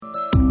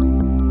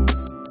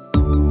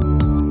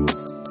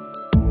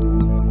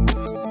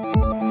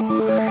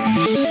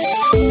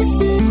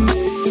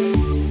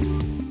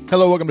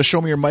Hello, welcome to Show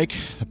Me Your Mic,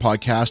 the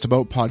podcast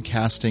about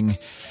podcasting.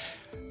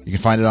 You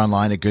can find it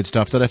online at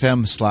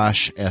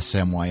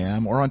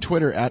goodstuff.fm/SMYM or on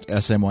Twitter at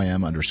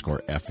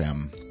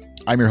SMYM_FM.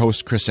 I'm your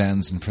host, Chris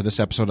Enns, and for this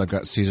episode, I've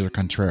got Cesar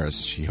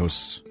Contreras. He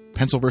hosts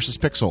Pencil vs.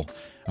 Pixel,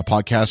 a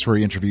podcast where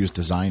he interviews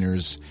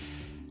designers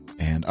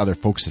and other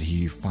folks that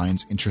he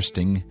finds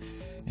interesting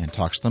and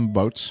talks to them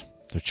about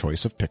their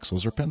choice of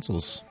pixels or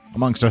pencils,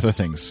 amongst other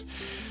things.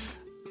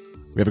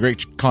 We have a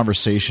great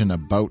conversation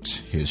about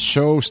his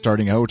show,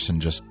 starting out and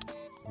just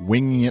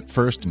winging it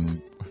first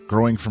and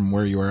growing from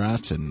where you are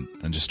at and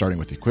just starting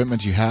with the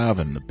equipment you have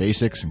and the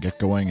basics and get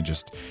going and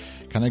just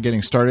kind of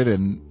getting started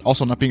and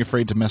also not being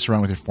afraid to mess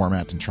around with your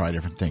format and try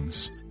different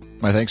things.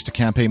 My thanks to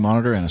Campaign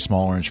Monitor and A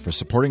Small Orange for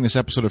supporting this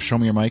episode of Show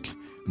Me Your Mic.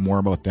 More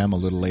about them a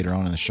little later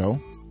on in the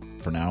show.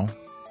 For now,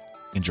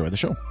 enjoy the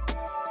show.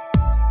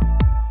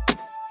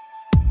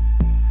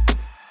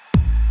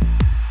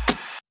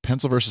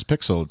 Pencil versus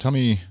Pixel. Tell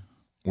me,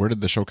 where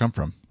did the show come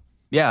from?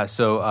 Yeah,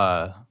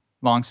 so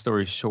long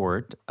story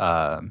short,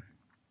 I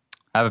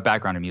have a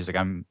background in music.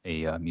 I'm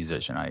a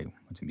musician. I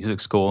went to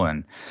music school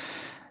and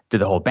did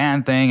the whole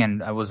band thing,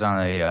 and I was on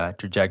a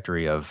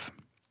trajectory of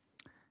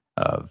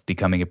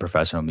becoming a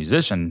professional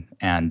musician.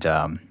 And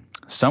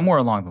somewhere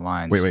along the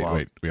lines...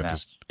 Wait. You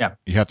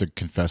have to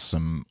confess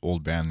some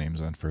old band names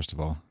then, first of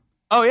all.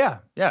 Oh, yeah.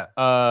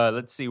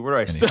 Let's see, where do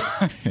I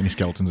start? Any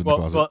skeletons in the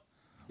closet? Well,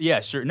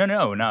 yeah, sure.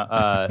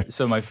 No.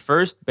 So my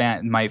first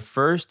band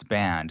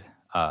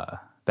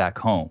back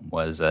home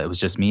was it was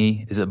just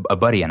me, is a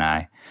buddy and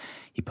I.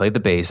 He played the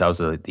bass. I was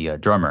the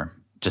drummer.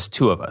 Just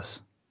two of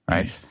us,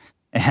 right? Nice.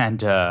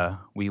 And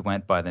we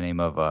went by the name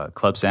of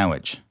Club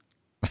Sandwich.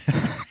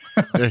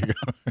 There you go.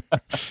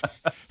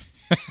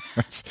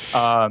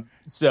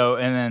 So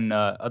and then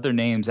other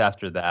names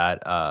after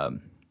that.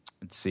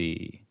 Let's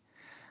see.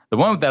 The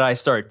one that I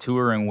started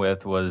touring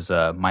with was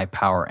My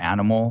Power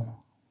Animal,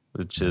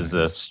 which is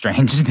a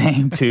strange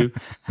name too.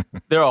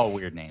 They're all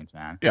weird names,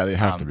 man. Yeah, they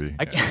have to be.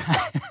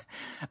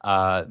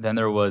 Then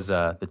there was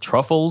the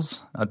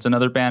Truffles. That's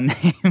another band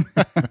name.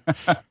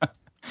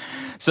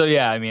 So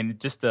yeah, I mean,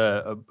 just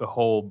a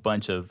whole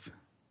bunch of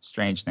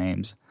strange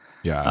names.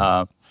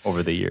 Yeah.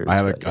 Over the years. I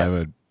have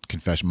a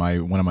confession.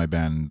 One of my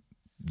band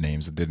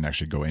names that didn't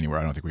actually go anywhere.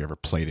 I don't think we ever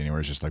played anywhere.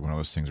 It's just like one of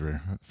those things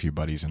where a few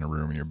buddies in a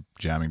room and you're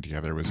jamming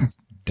together. Was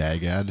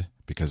Dagad,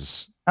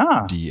 because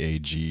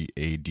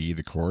D-A-G-A-D,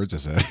 the chords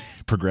as a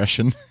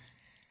progression.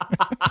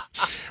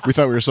 We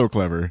thought we were so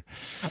clever.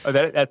 Oh,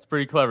 that's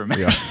pretty clever, man.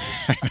 Yeah.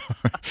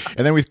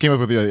 And then we came up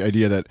with the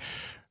idea that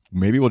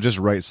maybe we'll just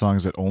write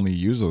songs that only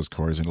use those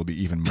chords and it'll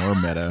be even more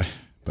meta.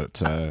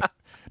 But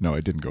no,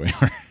 it didn't go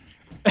anywhere.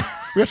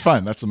 We had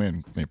fun. That's the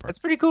main part. That's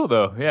pretty cool,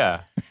 though.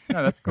 Yeah.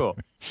 No, that's cool.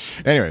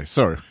 Anyway,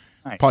 so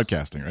nice.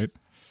 Podcasting, right?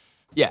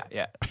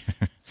 Yeah.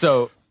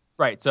 So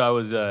I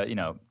was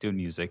doing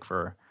music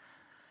for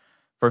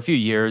a few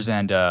years,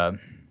 and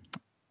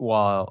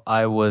while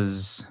I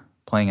was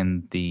playing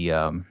in the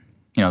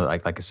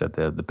like I said,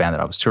 the band that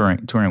I was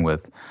touring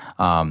with,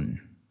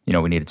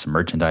 we needed some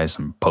merchandise,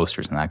 some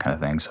posters, and that kind of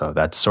thing. So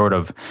that's sort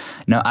of,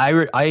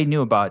 I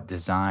knew about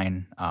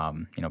design,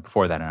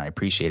 before that, and I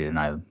appreciated it and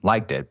I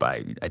liked it, but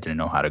I didn't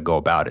know how to go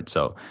about it.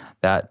 So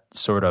that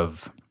sort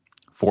of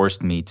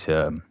forced me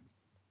to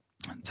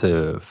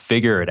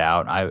figure it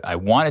out. I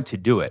wanted to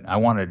do it. I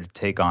wanted to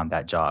take on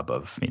that job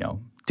of,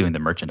 doing the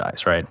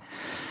merchandise, right?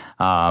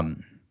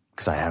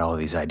 Because I had all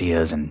these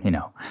ideas and,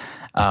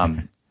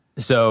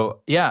 so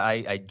yeah,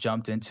 I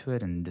jumped into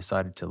it and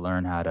decided to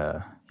learn how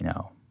to,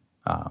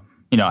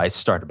 I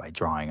started by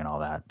drawing and all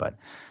that, but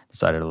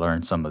decided to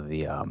learn some of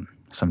the,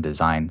 some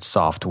design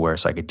software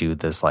so I could do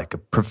this like a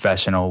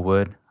professional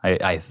would,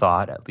 I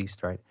thought at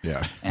least, right?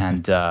 Yeah.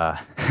 And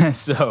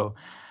so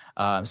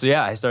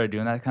yeah, I started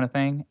doing that kind of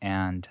thing,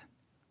 and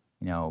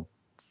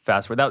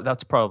fast forward.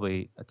 That's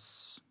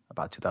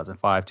about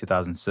 2005,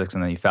 2006,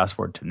 and then you fast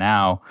forward to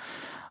now.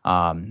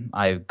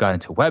 I got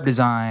into web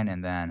design,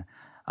 and then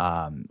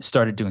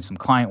started doing some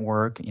client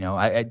work.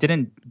 I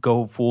didn't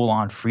go full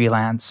on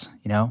freelance,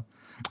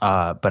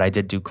 but I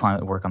did do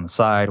client work on the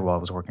side while I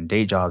was working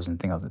day jobs and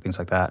things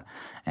like that.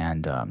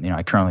 And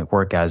I currently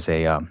work as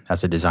a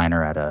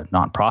designer at a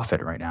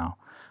nonprofit right now,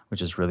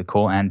 which is really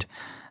cool. And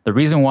the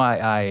reason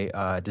why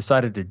I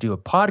decided to do a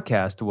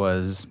podcast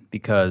was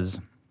because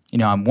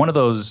I'm one of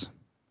those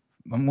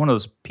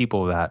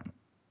people that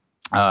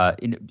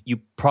you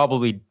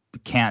probably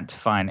can't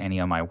find any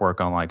of my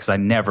work online because I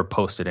never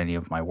posted any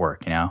of my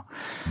work,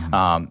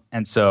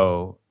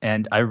 Mm-hmm.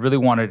 And I really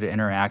wanted to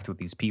interact with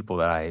these people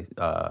that I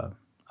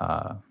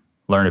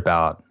learned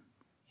about,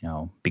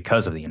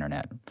 because of the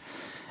internet.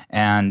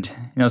 And,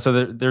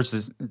 so there was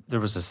this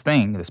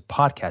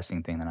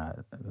podcasting thing that I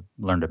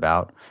learned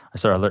about. I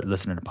started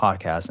listening to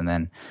podcasts, and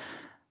then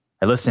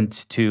I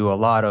listened to a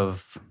lot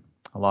of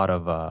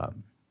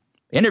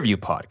interview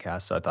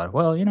podcasts. So I thought,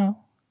 well,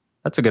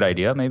 that's a good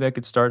idea. Maybe I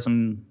could start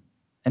some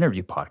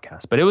interview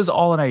podcasts. But it was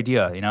all an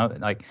idea,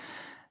 like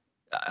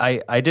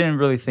I didn't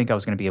really think I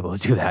was going to be able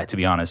to do that, to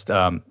be honest.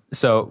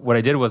 So what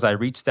I did was I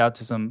reached out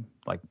to some,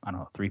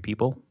 3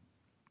 people.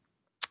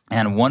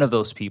 And one of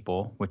those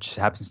people, which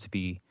happens to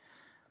be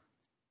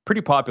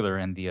pretty popular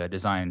in the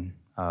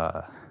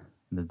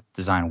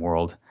design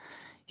world,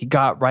 he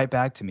got right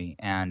back to me,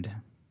 and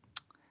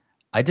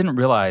I didn't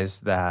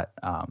realize that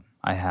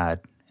I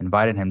had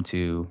invited him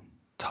to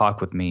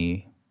talk with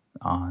me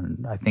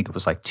on, I think it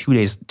was like 2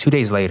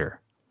 days later.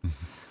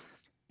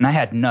 And I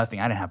had nothing.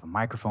 I didn't have a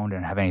microphone,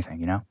 didn't have anything,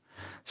 you know?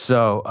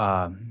 So,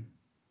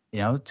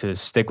 to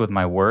stick with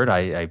my word,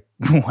 I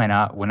went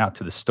out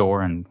to the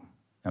store and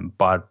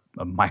bought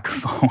a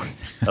microphone,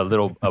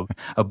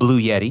 a Blue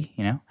Yeti,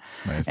 you know?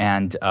 Nice.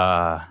 And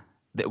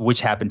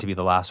which happened to be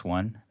the last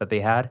one that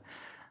they had.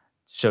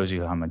 Shows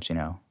you how much,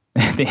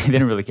 they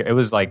didn't really care. It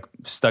was like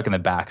stuck in the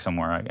back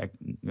somewhere.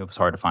 It was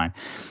hard to find.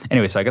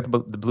 Anyway, so I got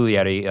the Blue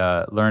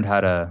Yeti, learned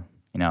how to,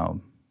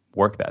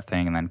 work that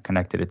thing, and then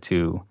connected it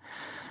to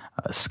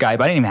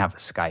Skype. I didn't even have a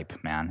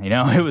Skype, man.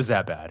 It was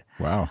that bad.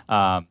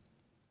 Wow.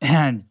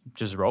 And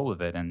just roll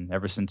with it. And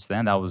ever since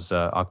then, that was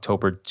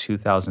October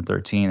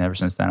 2013. Ever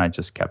since then, I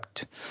just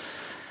kept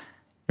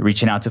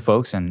reaching out to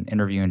folks and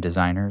interviewing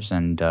designers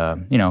and,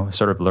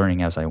 sort of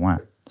learning as I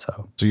went.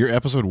 So your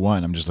episode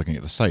 1, I'm just looking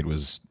at the site,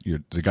 was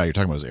the guy you're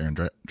talking about was Aaron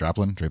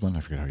Draplin?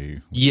 I forget how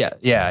you... Yeah,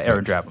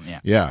 Aaron Draplin,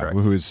 yeah. Yeah,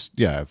 who is,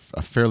 a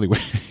fairly...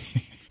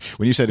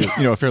 when you said,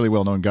 a fairly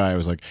well-known guy, I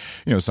was like,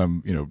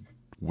 some,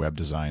 web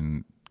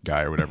design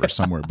guy or whatever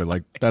somewhere. But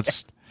like,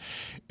 that's...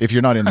 If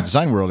you're not in the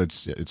design world,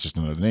 it's just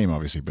another name,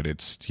 obviously, but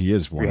he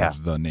is one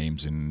of the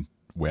names in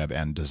web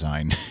and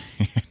design.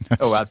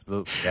 Oh,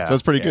 absolutely. Yeah. So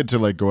it's pretty good to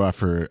like go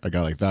after a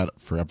guy like that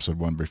for episode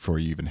 1 before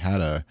you even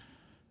had a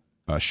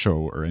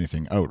show or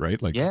anything out, right?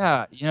 Like,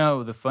 yeah,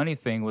 the funny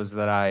thing was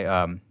that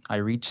I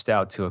reached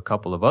out to a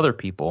couple of other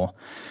people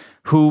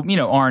who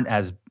aren't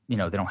as they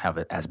don't have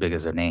as big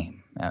as a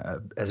name,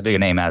 as big a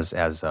name as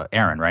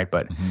Aaron, right?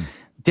 But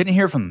didn't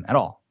hear from them at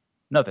all,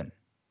 nothing.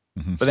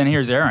 Mm-hmm. But then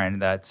here's Aaron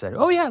that said,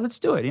 "Oh yeah, let's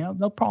do it.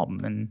 No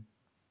problem." And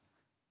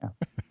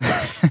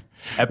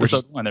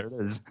episode 1, there it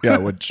is. Yeah,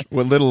 what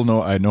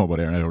little I know about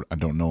Aaron, I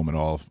don't know him at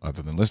all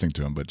other than listening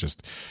to him, but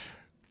just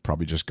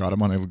probably just got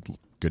him on a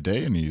good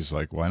day, and he's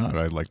like, "Why not?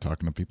 I like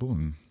talking to people,"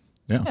 and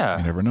yeah.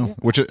 You never know. Yeah.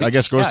 Which I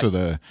guess goes to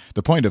the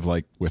point of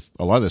like with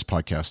a lot of this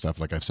podcast stuff,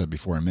 like I've said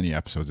before in many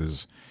episodes,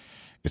 is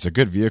it's a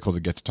good vehicle to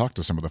get to talk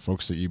to some of the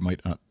folks that you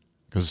might not.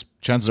 Because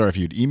chances are, if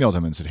you'd emailed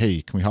him and said,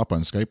 "Hey, can we hop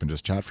on Skype and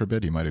just chat for a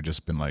bit?" he might have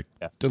just been like,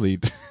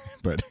 "Delete."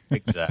 But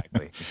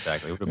exactly,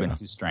 it would have been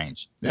too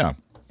strange. Yeah,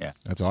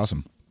 that's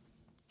awesome.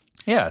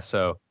 Yeah,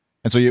 so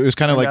and so it was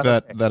kind of like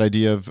that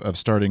idea of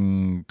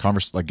starting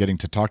like getting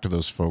to talk to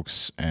those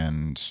folks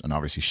and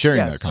obviously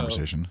sharing that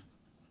conversation.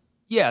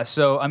 Yeah,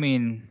 so I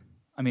mean,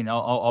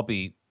 I'll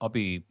be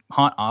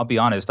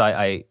honest.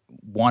 I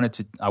want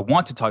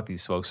to talk to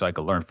these folks so I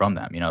could learn from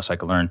them. So I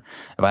could learn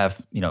if I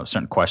have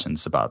certain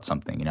questions about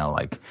something.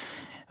 Like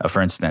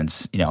for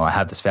instance, I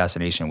have this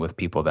fascination with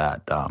people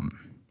that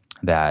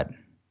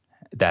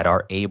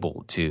are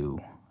able to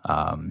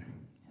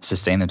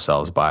sustain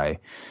themselves by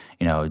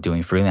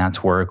doing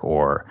freelance work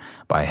or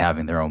by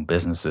having their own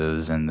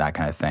businesses and that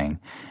kind of thing,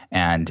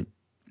 and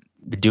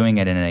doing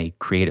it in a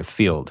creative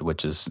field,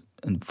 which is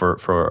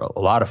for a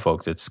lot of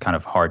folks, it's kind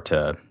of hard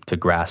to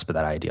grasp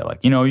that idea. Like,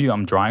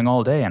 I'm drawing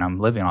all day and I'm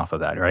living off of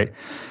that, right?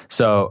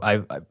 So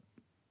I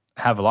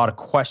have a lot of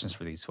questions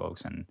for these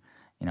folks, and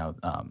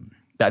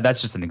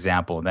that's just an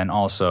example. Then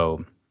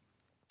also,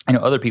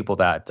 other people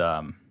that,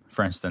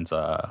 for instance,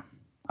 I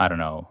don't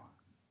know,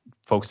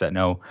 folks that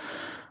know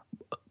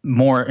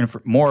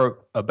more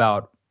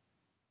about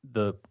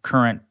the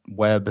current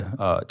web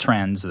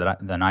trends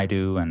than I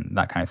do, and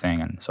that kind of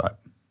thing, and so I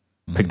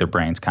pick their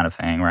brains, kind of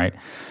thing, right?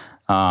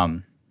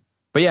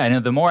 But yeah,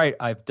 the more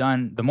I've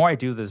done, the more I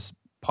do this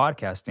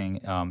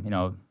podcasting,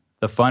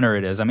 the funner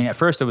it is. I mean, at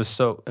first it was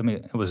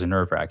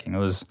nerve-wracking. It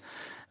was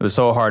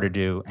so hard to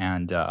do,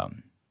 and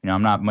I'm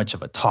not much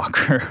of a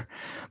talker,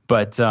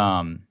 but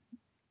the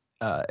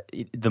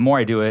more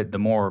I do it, the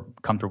more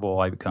comfortable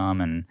I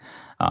become,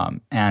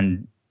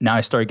 and now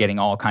I started getting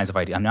all kinds of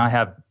ideas. I mean, I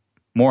have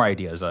more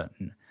ideas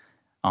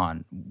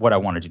on what I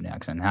want to do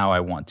next and how I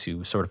want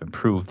to sort of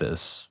improve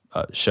this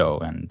show,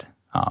 and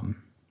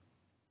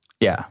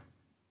yeah,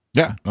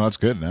 no, that's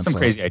good. That's some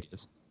crazy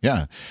ideas.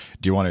 Yeah,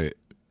 do you want to?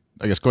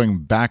 I guess going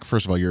back,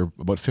 first of all, you're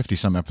about 50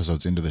 some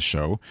episodes into the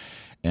show,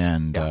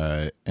 and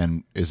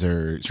is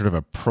there sort of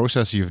a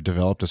process you've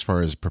developed as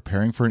far as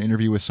preparing for an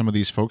interview with some of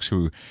these folks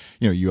who,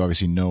 you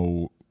obviously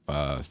know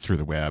through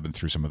the web and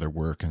through some of their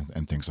work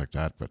and things like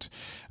that, but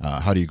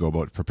how do you go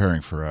about preparing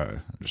for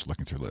I'm just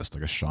looking through a list,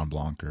 like a Sean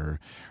Blanc or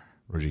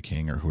Roger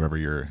King or whoever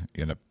you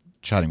end up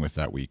chatting with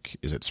that week?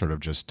 Is it sort of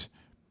just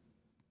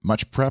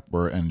much prep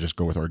and just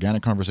go with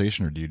organic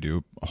conversation, or do you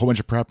do a whole bunch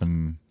of prep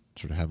and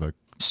sort of have a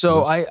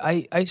So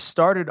I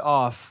started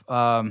off,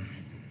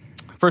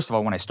 first of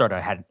all, when I started, I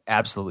had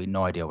absolutely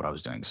no idea what I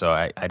was doing. So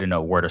I didn't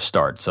know where to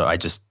start. So I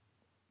just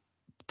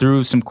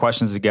threw some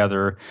questions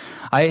together.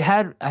 I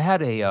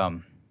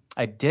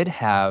did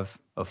have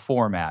a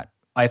format.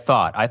 I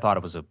thought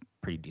it was a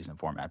pretty decent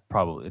format.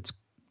 Probably it's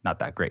not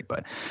that great,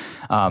 but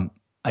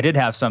I did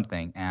have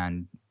something.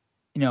 And,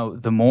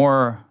 the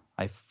more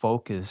I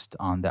focused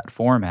on that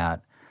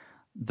format,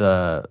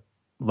 the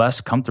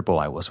less comfortable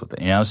I was with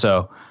it.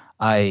 So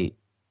I,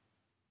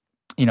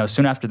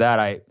 soon after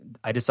that,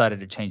 I decided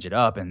to change it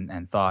up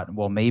and thought,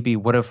 well, maybe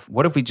what if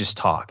we just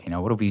talk?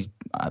 What if we?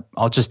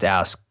 I'll just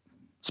ask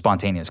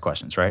spontaneous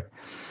questions, right?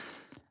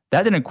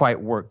 That didn't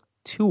quite work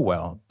too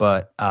well,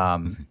 but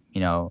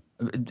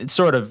it's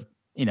sort of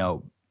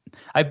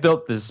I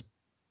built this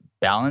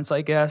balance,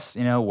 I guess,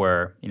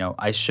 where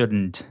I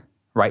shouldn't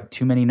write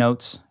too many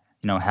notes,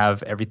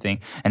 have everything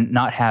and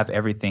not have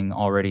everything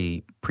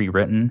already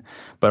pre-written,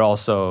 but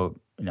also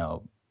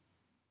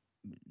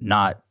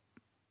not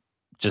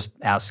just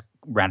ask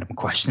random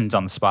questions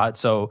on the spot.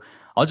 So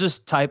I'll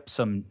just type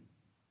some,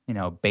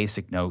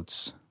 basic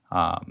notes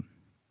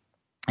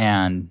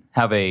and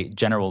have a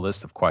general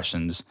list of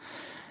questions,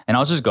 and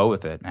I'll just go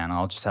with it, and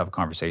I'll just have a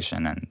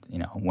conversation. And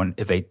when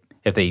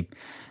if the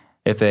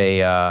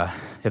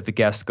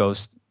guest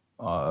goes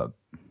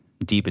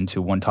deep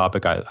into one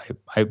topic, I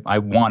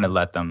want to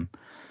let them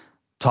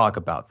talk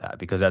about that,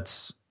 because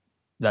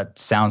that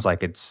sounds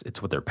like it's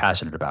what they're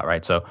passionate about,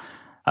 right? So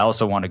I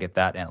also want to get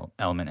that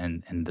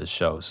element in the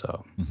show.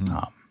 So,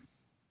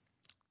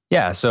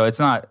 so it's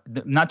not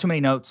too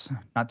many notes,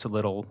 not too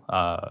little.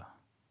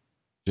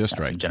 Just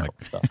right, general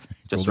stuff.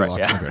 Just right.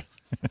 Yeah.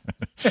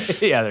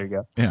 Yeah, there you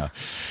go. Yeah.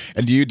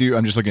 And do you do?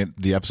 I'm just looking at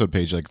the episode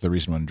page, like the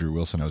recent one, Drew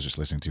Wilson, I was just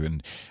listening to,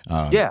 and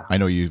I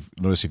know you've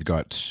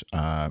got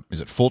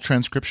is it full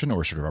transcription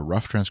or sort of a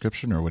rough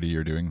transcription, or what are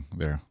you doing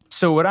there?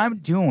 So what I'm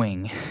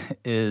doing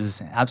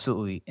is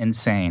absolutely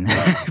insane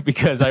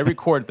because I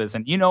record this,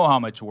 and you know how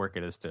much work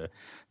it is to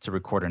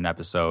record an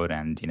episode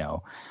and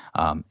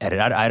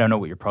edit. I don't know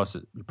what your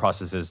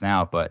process is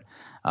now, but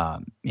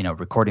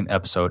recording the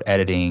episode,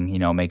 editing,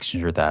 making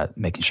sure that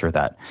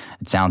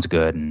it sounds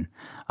good, and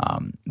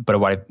but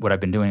what I've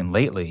been doing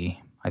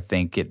lately, I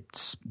think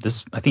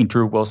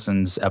Drew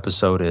Wilson's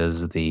episode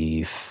is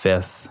the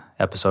 5th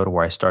episode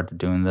where I started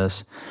doing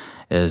this.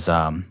 Is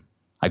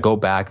I go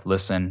back,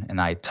 listen, and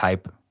I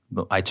type.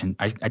 I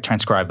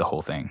transcribe the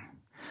whole thing,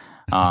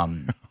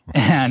 and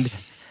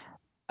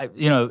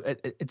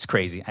it's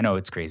crazy. I know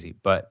it's crazy,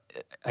 but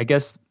I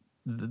guess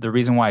the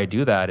reason why I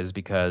do that is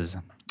because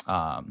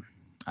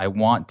I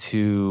want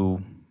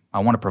to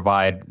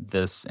provide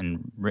this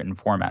in written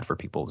format for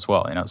people as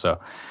well. So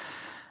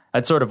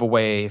that's sort of a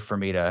way for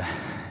me to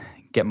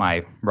get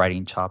my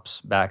writing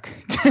chops back,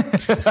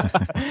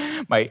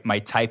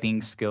 my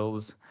typing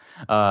skills.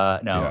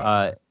 But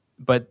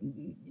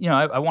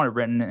I want it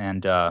written,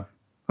 and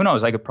who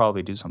knows? I could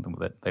probably do something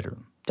with it later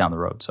down the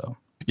road. So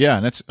yeah,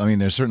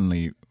 and there's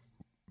certainly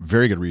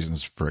very good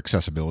reasons for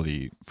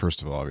accessibility.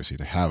 First of all, obviously,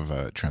 to have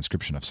a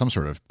transcription of some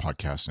sort of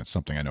podcast, and it's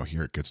something I know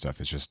here at Good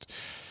Stuff. It's just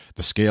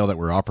the scale that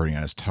we're operating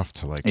at is tough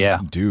to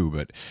do,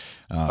 but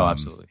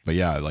absolutely. But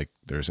yeah,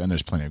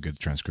 there's plenty of good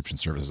transcription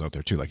services out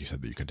there too, like you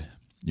said, that you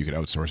could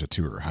outsource it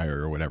to or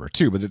hire or whatever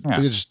too. But it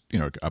just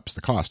it ups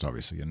the cost,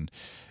 obviously, and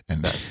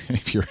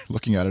if you're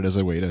looking at it as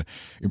a way to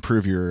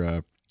improve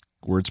your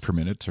words per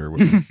minute or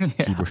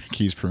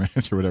keys per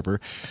minute or whatever,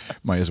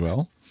 might as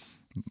well.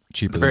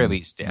 Cheaper, at the very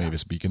least,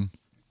 Mavis Beacon.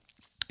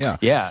 Yeah.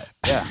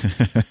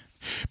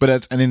 But I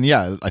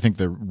think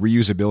the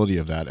reusability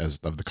of that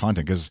of the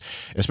content, because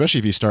especially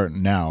if you start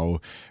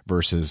now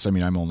versus,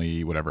 I'm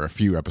only a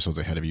few episodes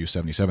ahead of you,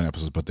 77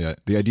 episodes, but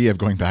the idea of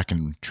going back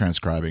and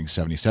transcribing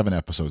 77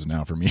 episodes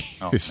now for me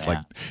is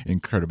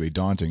incredibly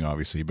daunting,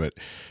 obviously. But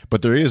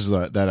there is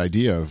that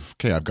idea of,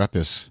 okay, I've got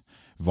this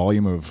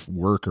volume of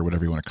work or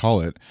whatever you want to call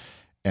it,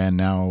 and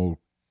now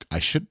I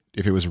should,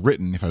 if I was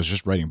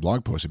just writing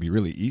blog posts, it'd be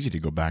really easy to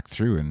go back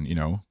through and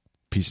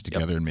piece it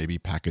together and maybe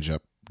package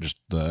up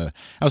I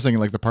was thinking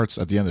the parts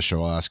at the end of the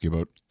show. I'll ask you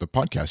about the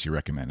podcasts you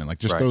recommend, and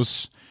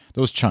those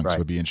chunks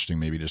would be interesting,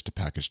 maybe just to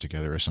package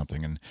together or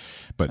something.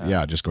 But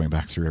just going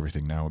back through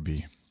everything now would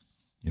be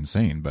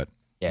insane. But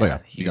you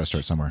got to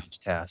start somewhere. Huge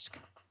task.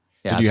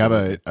 Yeah, do you have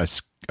a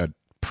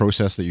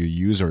process that you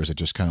use, or is it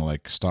just kind of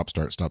like stop,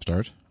 start, stop,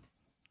 start?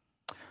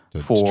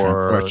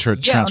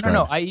 Transcribe?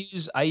 No.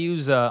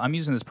 I'm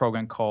using this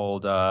program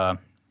called here.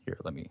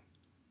 Let me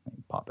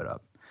pop it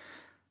up.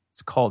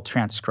 It's called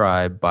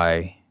Transcribe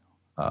by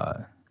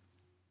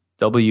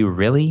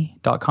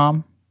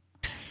wreally.com.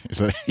 Is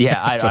that?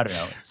 Yeah, I don't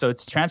know. So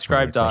it's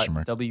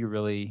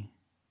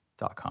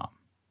transcribe.wreally.com.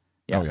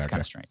 Yeah, it's kind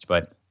of strange,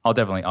 but I'll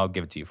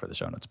give it to you for the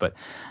show notes. But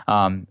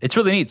it's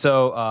really neat.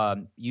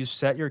 So you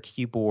set your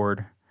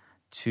keyboard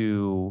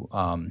to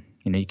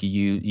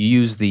you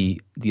use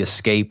the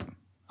escape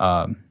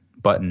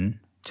button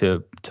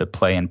to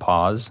play and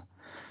pause.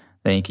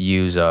 Then you can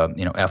use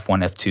F1,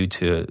 F2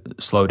 to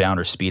slow down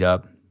or speed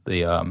up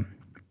the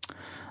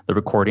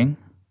recording,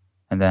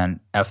 and then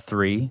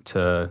F3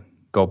 to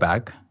go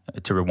back,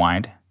 to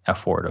rewind,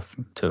 F4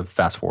 to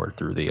fast forward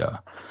through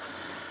the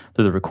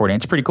recording.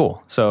 It's pretty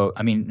cool. So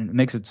it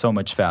makes it so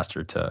much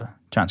faster to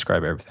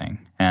transcribe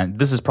everything. And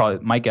this is probably,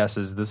 my guess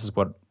is this is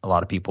what a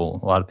lot of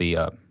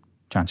the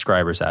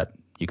transcribers that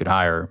you could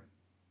hire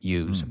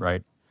use,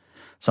 right?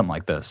 Something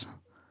like this.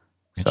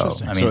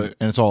 Interesting. So, I mean,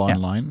 and it's all yeah.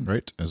 online,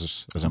 right?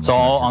 As I'm It's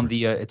all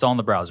looking at it. it's all on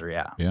the browser.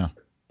 Yeah. Yeah.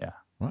 Yeah.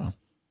 Wow.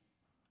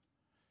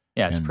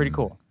 Yeah. It's And pretty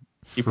cool.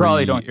 You free-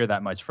 probably don't hear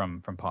that much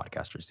from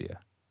podcasters, do you?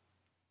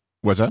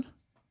 What's that?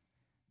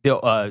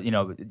 They'll,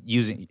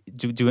 using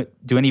do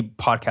any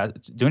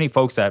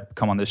folks that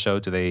come on this show,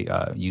 do they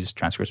use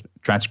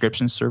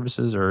transcription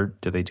services, or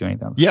do they do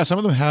anything? Yeah, some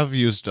of them have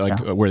used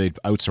Yeah. where they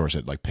outsource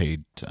it, like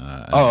paid.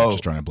 Oh, I'm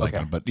just drawing a blank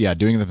okay. on. But yeah,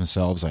 doing it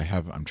themselves,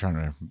 I'm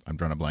drawing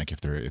a blank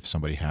if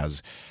somebody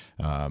has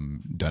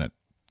done it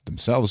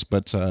themselves.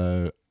 But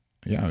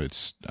yeah,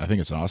 I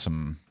think it's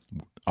an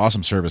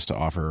awesome service to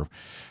offer,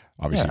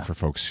 obviously Yeah. for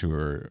folks who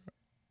are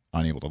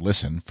unable to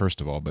listen,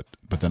 first of all, but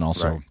then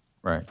also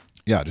Right.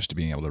 yeah, just to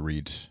being able to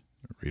read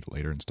it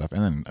later and stuff.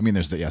 And then, I mean,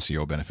 there's the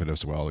SEO benefit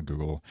as well.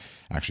 Google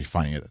actually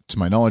finding it. To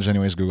my knowledge,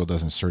 anyways, Google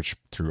doesn't search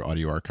through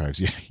audio archives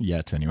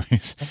yet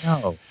anyways. I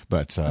know.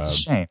 But That's a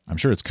shame. I'm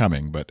sure it's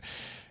coming. But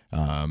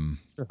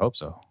Sure hope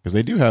so. because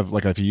they do have,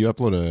 like, if you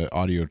upload an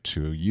audio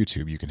to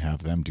YouTube, you can have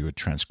them do a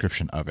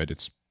transcription of it.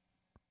 It's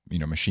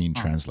machine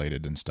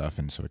translated and stuff,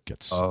 and so it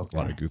gets a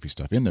lot of goofy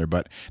stuff in there.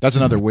 But that's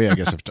another way, I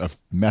guess, of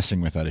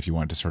messing with that. If you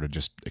wanted to sort of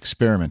just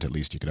experiment, at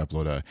least you could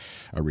upload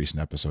a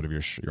recent episode of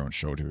your own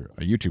show to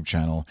a YouTube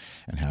channel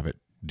and have it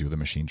do the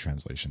machine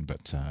translation.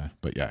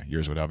 But yeah,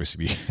 yours would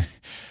obviously be a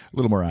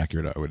little more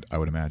accurate, I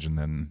would imagine,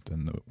 than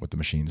what the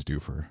machines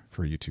do for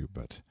YouTube.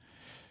 But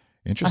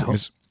interesting.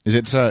 Is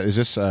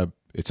this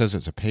it says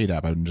it's a paid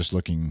app? I'm just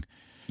looking.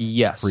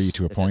 Yes. Free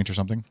to a it point is. or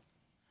something.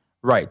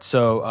 Right.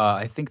 So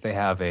I think they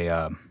have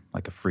a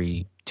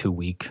free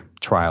 2-week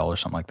trial or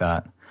something like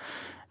that,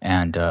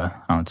 and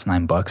it's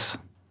 $9.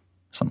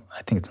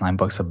 I think it's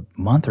 $9 a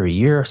month or a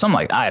year, or something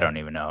like. I don't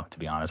even know, to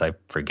be honest. I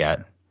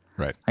forget.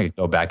 Right. I could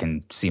go back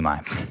and see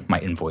my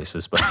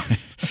invoices, but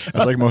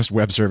It's like most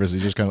web services.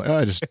 You just kind of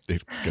it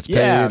gets paid.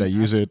 Yeah. I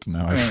use it.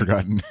 Now I've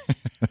forgotten.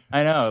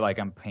 I know, like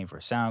I'm paying for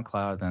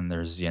SoundCloud, then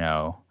there's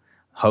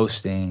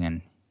hosting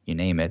and you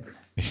name it,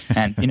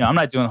 and I'm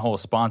not doing the whole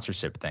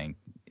sponsorship thing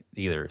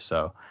either,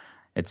 so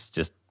it's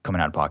just coming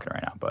out of pocket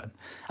right now. But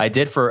I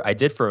did for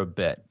a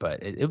bit,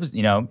 but it was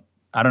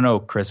I don't know,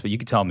 Chris, but you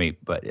could tell me,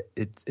 but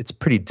it's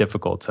pretty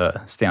difficult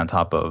to stay on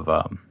top of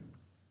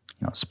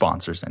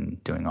sponsors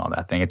and doing all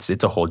that thing. It's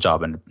a whole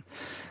job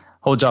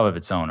of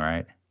its own,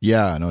 right?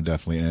 Yeah, no,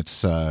 definitely, and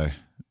it's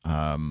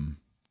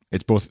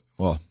both.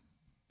 Well,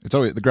 it's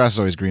always, the grass is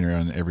always greener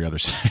on every other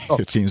side.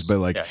 It seems, but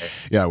with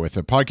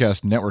the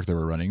podcast network that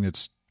we're running,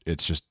 it's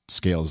just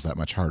scales that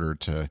much harder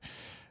to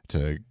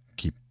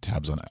keep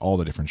tabs on all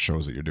the different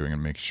shows that you're doing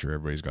and make sure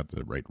everybody's got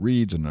the right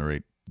reads and the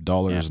right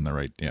dollars and the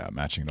right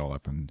matching it all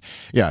up. And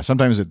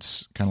sometimes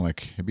it's kind of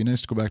like it'd be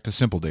nice to go back to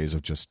simple days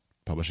of just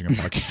publishing a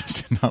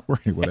podcast and not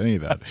worrying about any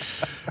of that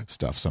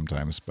stuff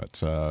sometimes.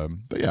 But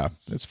yeah,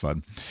 it's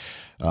fun.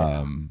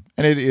 And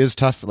it is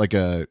tough. Like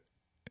the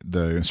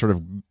sort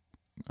of,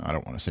 I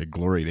don't want to say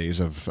glory days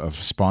of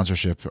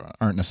sponsorship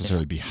aren't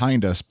necessarily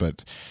behind us,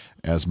 but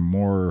as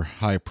more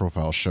high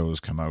profile shows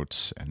come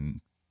out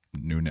and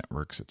new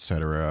networks,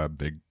 etc.,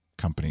 big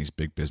companies,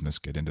 big business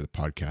get into the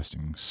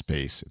podcasting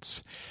space,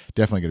 it's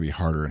definitely going to be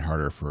harder and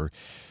harder for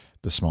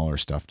the smaller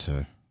stuff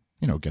to,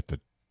 get the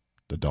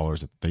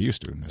dollars that they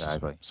used to.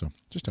 Exactly. So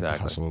just have to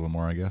hustle a little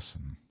more, I guess,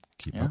 and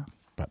keep up.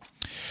 But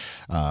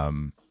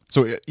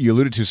so you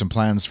alluded to some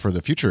plans for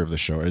the future of the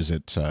show. Is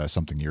it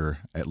something you're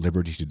at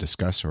liberty to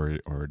discuss,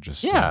 or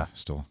just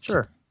still?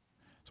 Sure.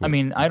 I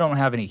mean, I don't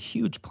have any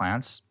huge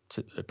plans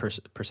per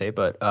se,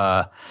 but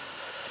I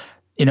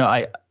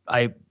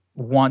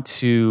want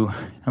to.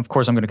 Of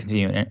course, I'm going to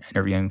continue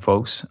interviewing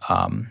folks.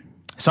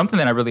 Something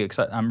that I'm really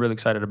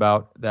excited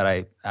about that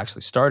I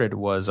actually started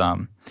was,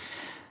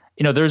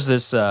 there's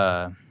this.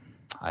 I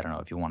don't know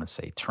if you want to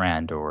say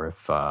trend or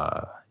if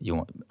you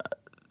want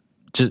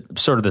just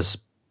sort of this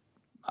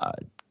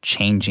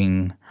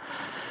changing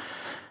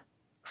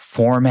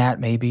format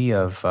maybe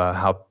of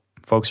how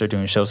folks are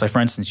doing shows. Like, for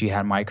instance, you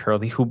had Mike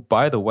Hurley, who,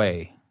 by the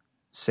way,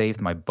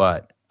 saved my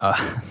butt.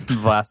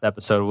 The last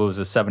episode was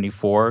a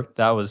 74.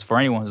 That was, for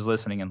anyone who's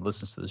listening and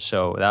listens to the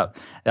show,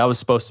 that was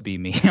supposed to be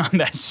me on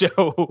that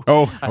show.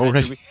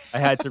 I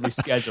had to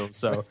reschedule.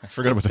 So,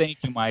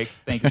 thank you, Mike.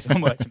 Thank you so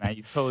much, man.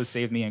 You totally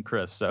saved me and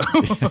Chris. So,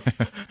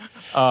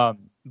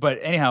 but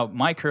anyhow,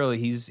 Mike Hurley,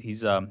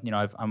 he's I'm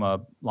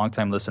a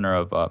longtime listener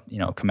of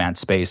Command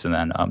Space and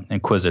then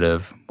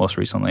Inquisitive most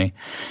recently,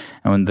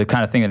 and the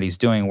kind of thing that he's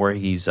doing where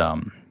he's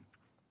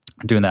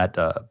doing that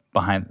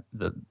behind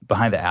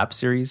the app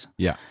series.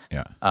 Yeah.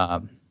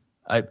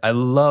 I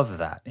love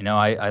that.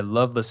 I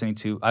love listening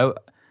to.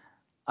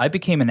 I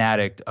became an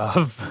addict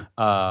of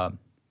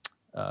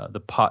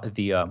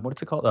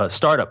what's it called?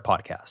 Startup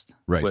podcast.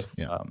 Right. With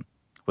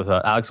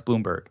Alex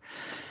Bloomberg,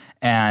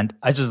 and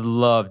I just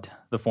loved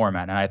the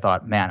format, and I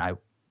thought, man,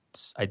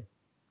 I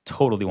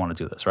totally want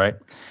to do this, right?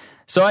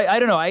 So I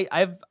don't know.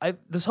 I've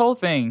this whole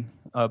thing,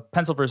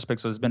 Pencil versus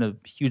Pixel, has been a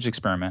huge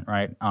experiment,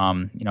 right?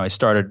 I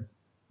started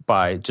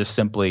by just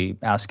simply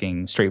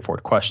asking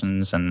straightforward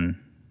questions, and,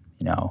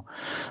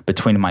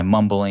 between my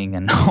mumbling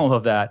and all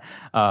of that,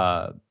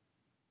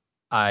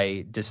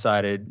 I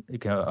decided,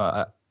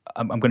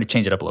 I'm going to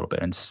change it up a little bit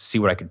and see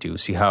what I could do,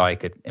 see how I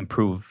could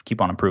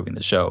keep on improving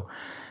the show.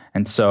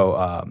 And so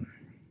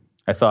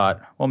I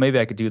thought, well, maybe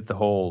I could do the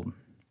whole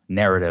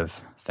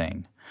narrative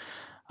thing.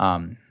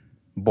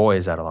 Boy,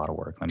 is that a lot of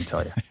work, let me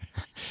tell you.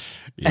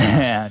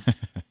 And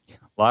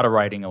a lot of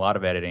writing, a lot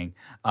of editing.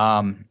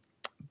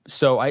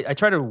 So I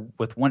tried it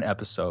with one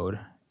episode,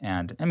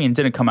 and I mean, it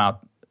didn't come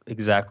out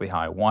exactly how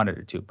I wanted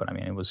it to, but I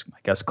mean, it was, I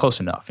guess, close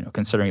enough,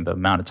 considering the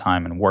amount of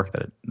time and work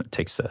that it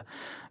takes to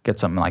get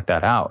something like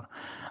that out.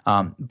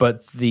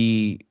 But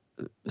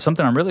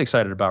something I'm really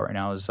excited about right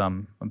now is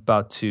I'm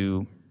about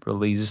to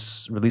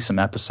release some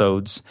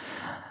episodes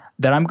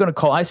that I'm going to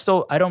call. I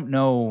don't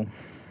know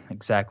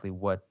exactly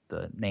what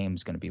the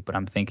name's going to be, but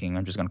I'm thinking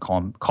I'm just going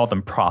to call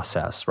them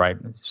process, right?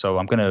 So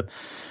I'm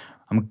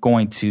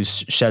going to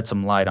shed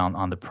some light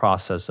on the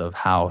process of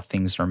how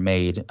things are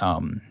made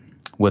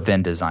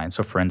within design.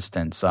 So, for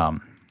instance,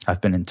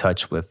 I've been in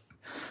touch with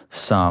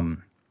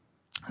some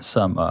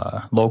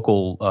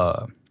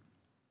local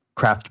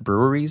craft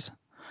breweries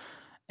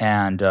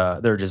and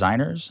their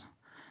designers,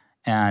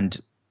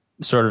 and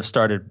sort of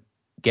started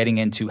getting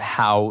into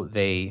how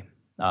they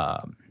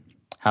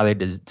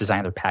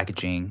design their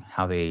packaging,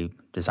 how they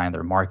design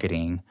their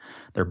marketing,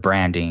 their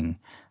branding,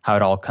 how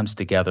it all comes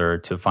together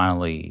to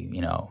finally,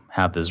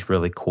 have this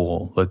really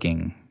cool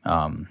looking,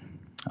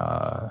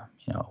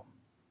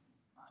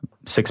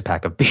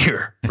 6-pack of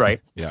beer,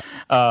 right? Yeah.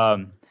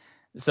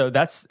 So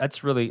that's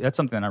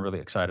something I'm really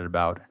excited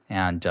about,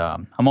 and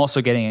I'm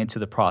also getting into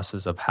the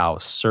process of how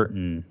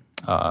certain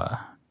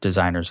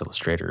designers,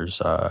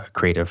 illustrators,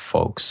 creative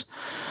folks,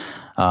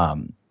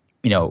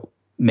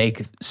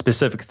 make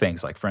specific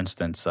things. Like, for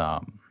instance,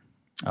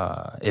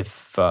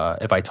 if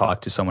I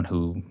talk to someone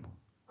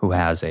who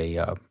has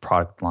a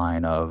product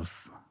line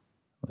of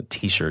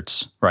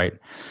T-shirts, right?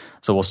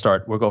 So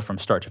we'll go from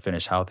start to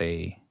finish, how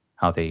they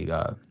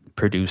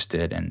produced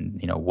it, and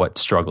what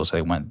struggles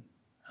they went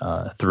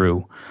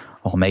through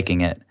while making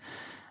it,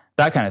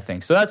 that kind of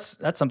thing. So that's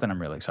something I'm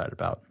really excited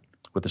about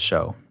with the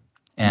show,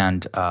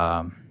 and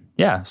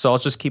so I'll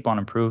just keep on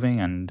improving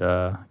and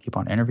keep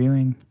on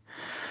interviewing,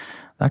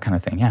 that kind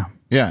of thing.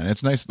 Yeah, and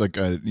it's nice. Like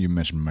you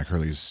mentioned, Mike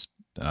Hurley's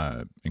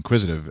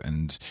inquisitive,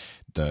 and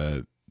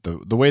the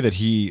way that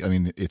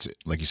it's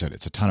like you said,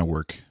 it's a ton of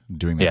work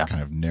doing that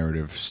kind of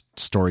narrative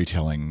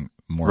storytelling,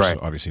 more so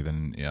obviously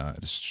than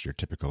just your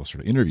typical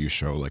sort of interview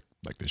show like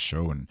this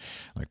show, and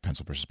like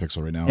Pencil versus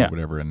Pixel right now or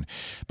whatever.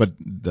 But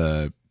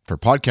for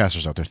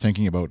podcasters out there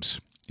thinking about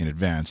in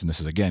advance, and this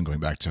is again going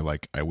back to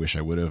like I wish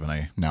I would have,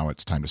 and now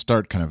it's time to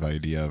start kind of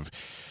idea of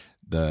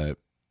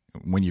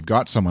when you've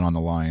got someone on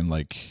the line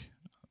like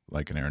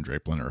an Aaron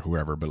Draplin or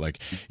whoever, but like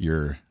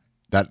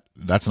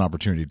that's an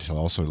opportunity to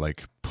also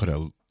like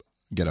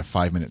get a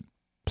 5-minute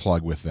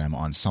plug with them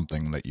on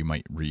something that you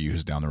might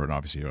reuse down the road.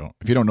 Obviously,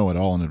 if you don't know it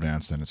all in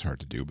advance, then it's hard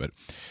to do. But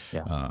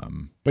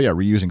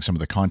reusing some of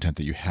the content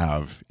that you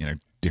have in a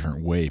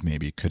different way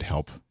maybe could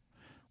help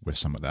with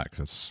some of that,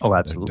 because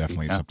that's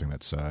definitely something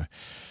that's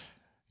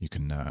you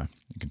can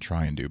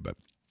try and do. But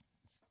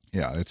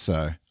yeah, it's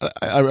I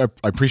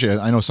appreciate it.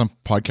 I know some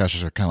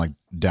podcasters are kind of like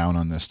down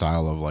on the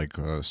style of like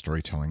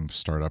storytelling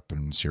startup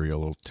and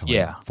serial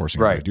telling,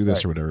 forcing everybody to do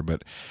this or whatever.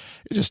 But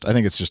I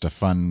think it's just a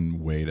fun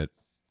way to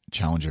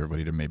challenge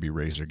everybody to maybe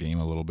raise their game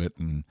a little bit.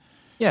 And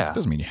it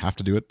doesn't mean you have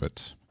to do it,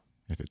 but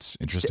if it's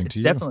interesting to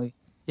you,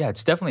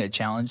 it's definitely a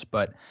challenge.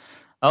 But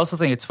I also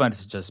think it's fun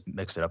to just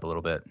mix it up a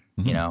little bit.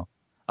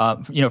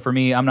 Mm-hmm. For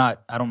me, I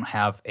don't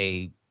have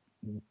a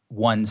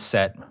one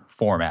set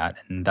format,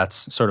 and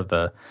that's sort of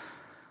the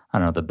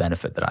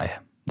benefit that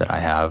I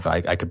have.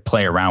 I could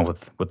play around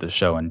with the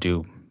show and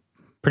do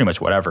pretty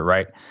much whatever,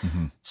 right?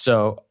 Mm-hmm.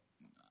 So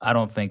I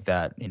don't think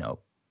that,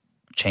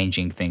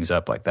 changing things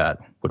up like that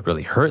would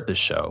really hurt the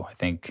show. I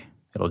think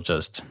it'll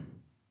just,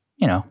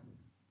 it'll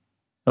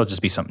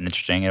just be something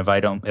interesting. And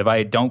if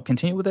I don't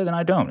continue with it, then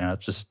I don't, and I'll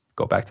just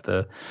go back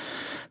to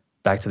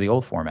the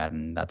old format,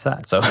 and that's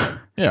that. So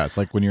yeah, it's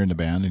like when you're in the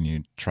band and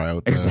you try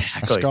out a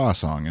ska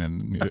song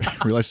and you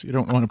realize you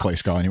don't want to play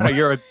ska anymore.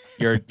 You're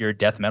a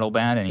death metal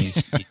band and you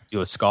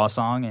do a ska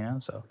song,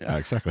 so yeah,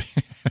 exactly.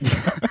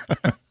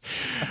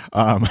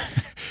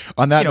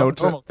 On that note,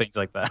 normal things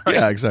like that. Right?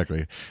 Yeah,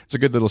 exactly. It's a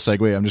good little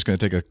segue. I'm just going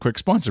to take a quick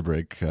sponsor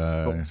break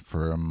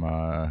from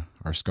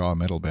our ska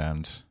metal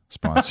band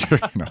sponsor.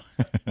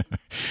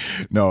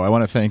 No, I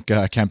want to thank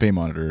Campaign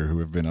Monitor, who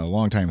have been a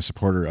long-time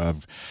supporter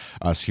of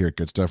us here at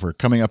Good Stuff. We're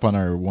coming up on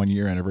our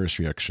 1-year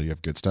anniversary, actually,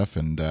 of Good Stuff,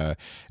 and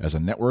as a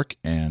network,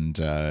 and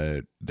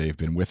they've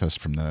been with us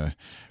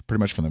pretty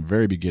much from the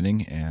very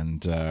beginning,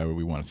 and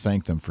we want to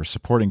thank them for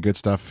supporting Good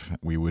Stuff.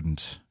 We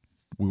wouldn't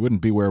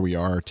be where we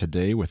are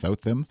today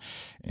without them,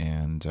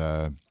 and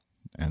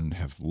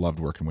have loved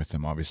working with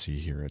them, obviously,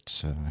 here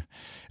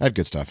at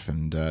Good Stuff.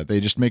 And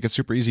they just make it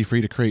super easy for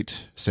you to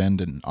create,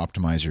 send, and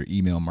optimize your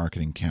email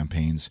marketing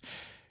campaigns.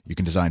 You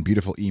can design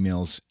beautiful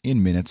emails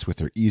in minutes with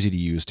their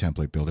easy-to-use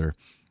template builder.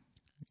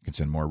 You can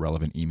send more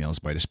relevant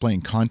emails by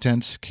displaying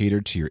content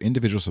catered to your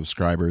individual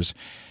subscribers.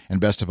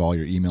 And best of all,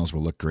 your emails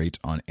will look great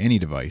on any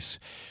device.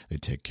 They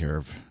take care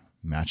of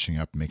matching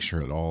up, make sure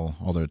that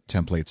all the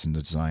templates and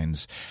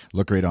designs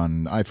look great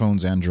on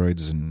iPhones,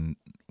 Androids, and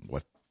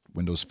what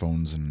Windows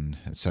phones and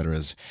et cetera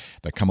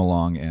that come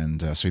along.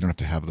 And so you don't have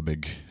to have the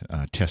big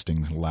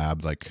testing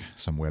lab like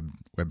some web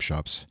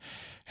shops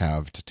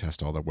have to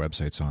test all the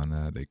websites on.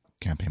 The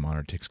Campaign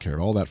Monitor takes care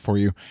of all that for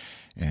you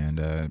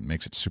and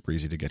makes it super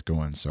easy to get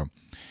going. So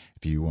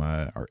if you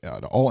are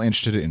at all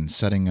interested in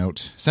sending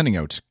out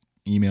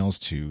emails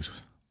to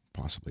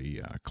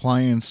possibly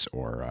clients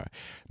or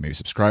maybe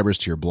subscribers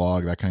to your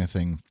blog, that kind of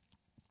thing,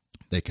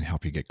 they can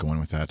help you get going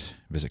with that.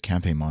 Visit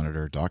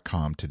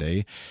campaignmonitor.com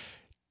today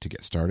to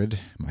get started.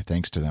 My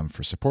thanks to them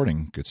for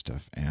supporting Good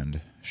Stuff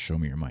and Show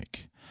Me Your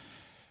Mic.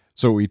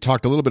 So we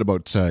talked a little bit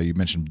about, you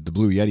mentioned the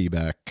Blue Yeti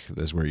back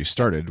as where you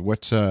started.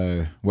 What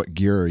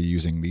gear are you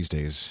using these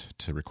days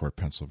to record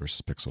Pencil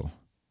versus Pixel?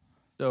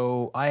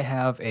 So I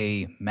have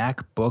a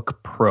MacBook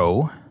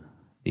Pro,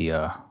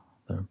 the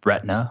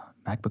Retina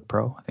MacBook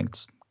Pro. I think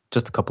it's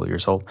just a couple of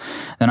years old.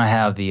 Then I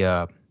have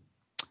the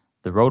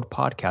Rode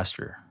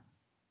Podcaster.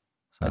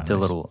 So I did a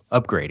little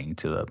upgrading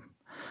to the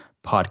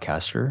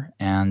Podcaster.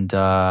 And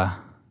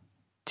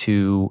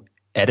to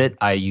edit,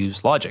 I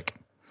use Logic.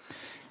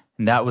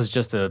 And that was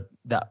just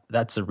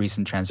that's a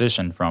recent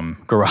transition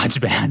from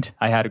GarageBand.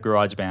 I had a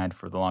GarageBand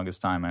for the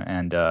longest time,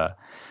 and I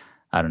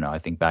don't know. I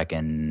think back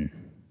in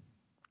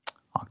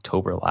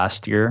October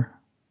last year,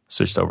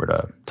 switched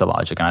over to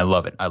Logic, and I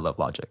love it. I love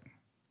Logic.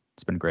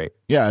 It's been great.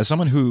 Yeah, as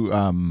someone who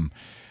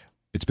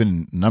it's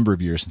been a number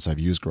of years since I've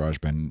used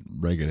GarageBand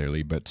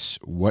regularly, but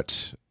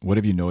what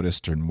have you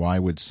noticed, and why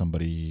would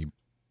somebody?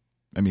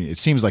 I mean, it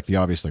seems like the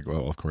obvious, like,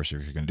 well, of course,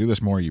 if you're going to do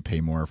this more, you pay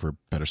more for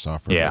better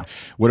software. Yeah.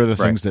 What are the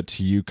things that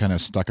to you kind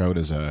of stuck out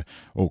as oh,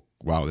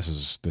 wow,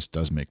 this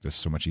does make this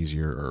so much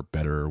easier or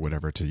better or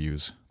whatever to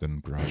use than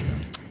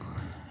GarageBand?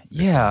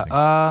 Yeah.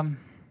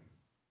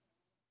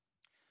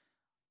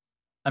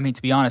 I mean,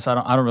 to be honest, I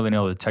don't really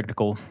know the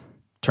technical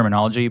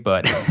terminology,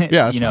 but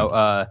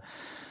yeah,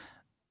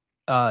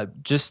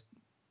 just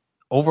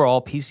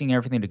overall piecing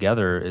everything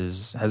together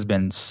has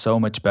been so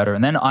much better.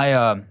 And then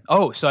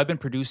so I've been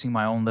producing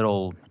my own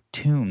little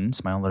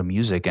tunes, my own little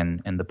music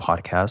in the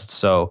podcast.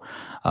 So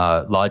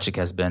Logic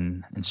has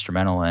been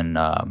instrumental in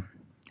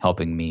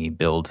helping me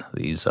build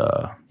these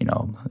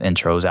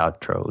intros,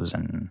 outros,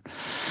 and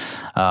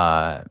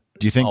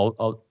do you think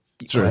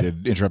sorry to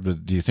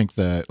interrupt, do you think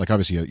that, like,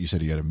 obviously you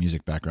said you had a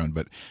music background,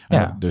 but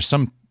there's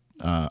some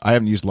I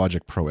haven't used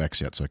Logic Pro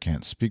X yet, so I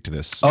can't speak to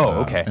this.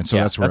 Oh, okay. And so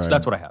that's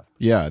what I have.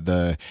 Yeah,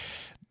 the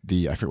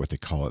I forget what they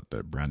call it,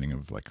 the branding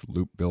of like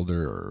Loop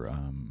Builder or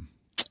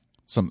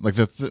some like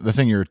the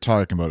thing you're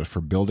talking about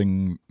for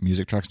building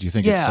music tracks. Do you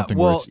think it's something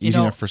where it's easy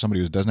enough for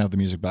somebody who doesn't have the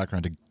music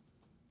background to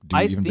do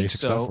even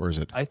basic stuff, or is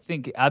it? I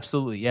think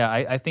absolutely, yeah.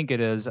 I think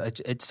it is.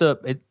 It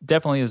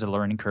definitely is a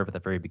learning curve at the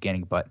very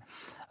beginning, but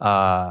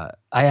I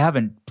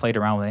haven't played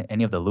around with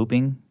any of the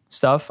looping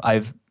stuff.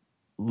 I've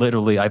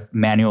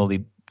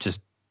manually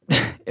just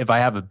if I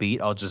have a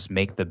beat, I'll just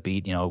make the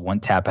beat, one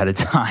tap at a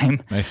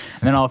time. Nice.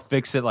 And then I'll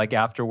fix it like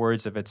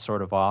afterwards if it's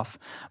sort of off.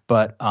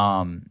 But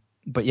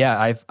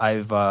yeah,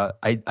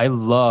 I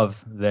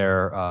love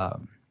their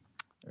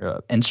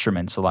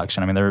instrument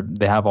selection. I mean,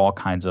 they have all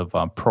kinds of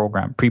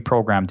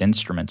pre-programmed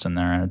instruments in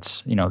there, and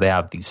it's they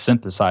have these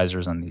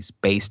synthesizers and these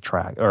bass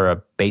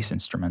bass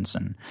instruments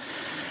and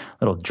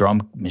little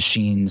drum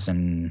machines,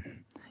 and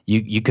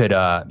you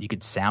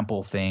could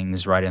sample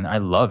things right in. I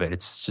love it.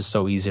 It's just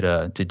so easy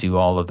to do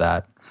all of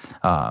that.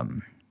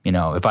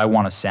 If I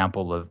want to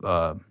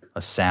sample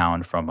a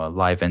sound from a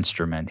live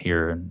instrument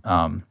here,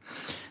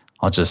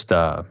 I'll just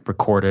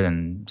record it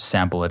and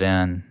sample it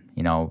in.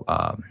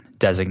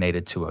 Designate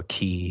it to a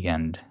key,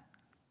 and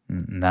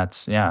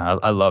that's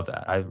I love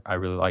that. I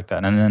really like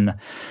that. And then,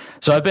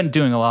 so I've been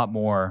doing a lot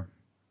more,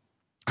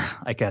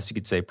 I guess you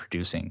could say,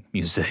 producing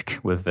music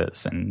with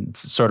this, and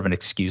it's sort of an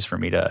excuse for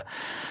me to,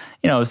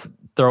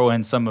 throw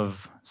in some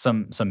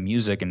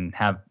music and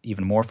have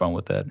even more fun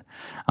with it.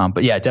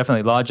 But yeah,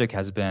 definitely Logic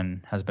has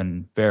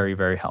been very,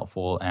 very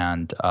helpful,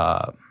 and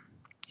the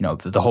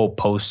whole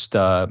post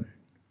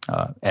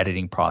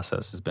editing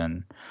process has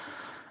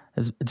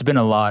been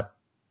a lot.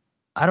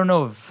 I don't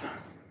know if,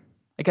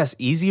 I guess,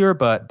 easier,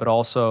 but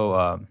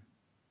also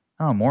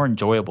more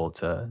enjoyable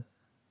to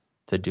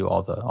do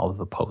all of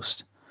the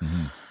post.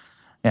 Mm-hmm.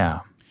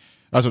 Yeah.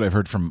 That's what I've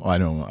heard from. I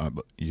know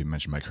you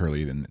mentioned Mike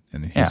Hurley in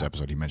his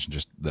episode. He mentioned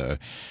just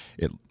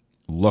it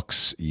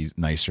looks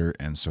nicer,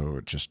 and so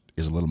it just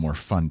is a little more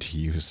fun to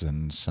use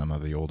than some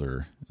of the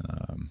older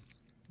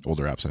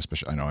apps.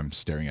 Especially, I know I'm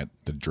staring at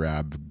the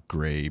drab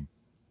gray,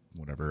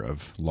 whatever,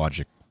 of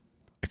Logic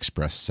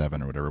Express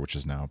 7 or whatever, which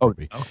is now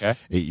probably 8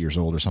 years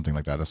old or something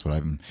like that. That's what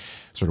I'm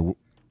sort of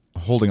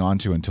holding on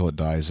to until it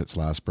dies its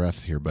last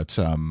breath here, but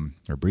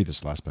or breathe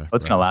its last breath. Well,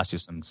 it's going to last you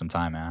some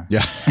time, man.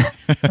 Yeah.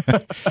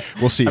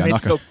 We'll see. I mean,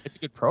 it's a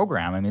good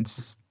program. I mean, it's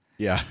just,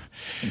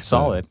 it's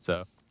solid.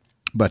 So,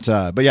 but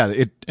yeah,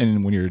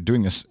 and when you're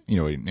doing this,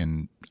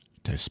 and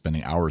to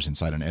spending hours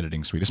inside an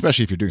editing suite,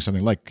 especially if you're doing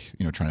something like,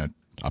 trying to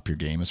up your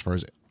game as far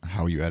as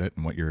how you edit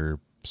and what your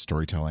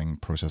storytelling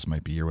process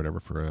might be or whatever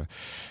for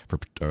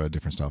a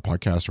different style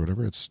podcast or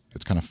whatever. It's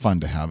kind of fun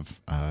to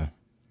have a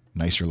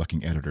nicer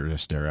looking editor to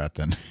stare at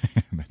than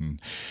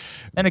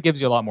and it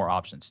gives you a lot more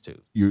options too.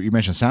 You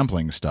mentioned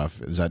sampling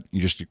stuff. Is that you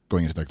just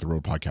going into like the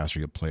Rode Podcaster,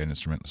 you play an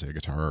instrument, say a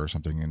guitar or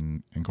something,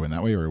 and going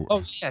that way? Or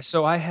oh yeah,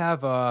 so I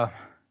have I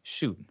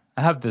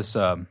have this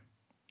I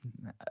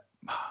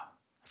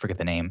forget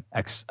the name.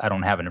 I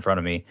don't have it in front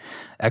of me.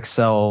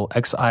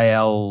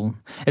 XIL.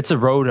 It's a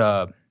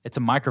Rode. It's a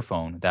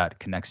microphone that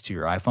connects to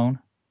your iPhone.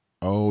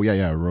 Oh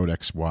yeah, Rode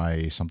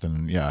XY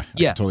something. Yeah, I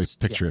can totally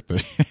picture it.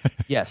 But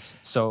yes,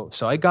 so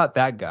I got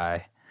that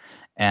guy,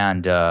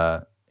 and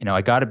I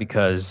got it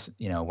because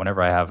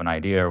whenever I have an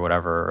idea or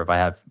whatever, or if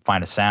I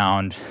find a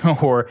sound,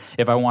 or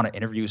if I want to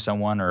interview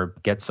someone or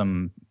get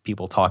some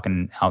people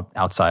talking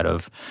outside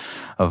of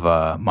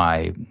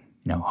my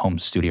home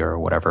studio or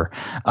whatever,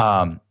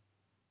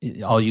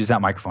 I'll use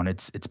that microphone.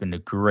 It's been a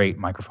great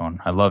microphone.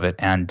 I love it,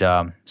 and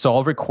so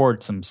I'll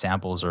record some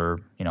samples or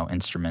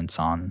instruments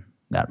on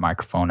that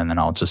microphone, and then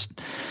I'll just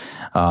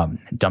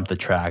dump the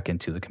track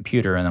into the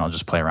computer, and then I'll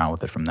just play around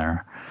with it from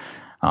there.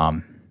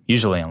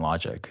 Usually in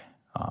Logic.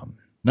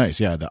 Nice,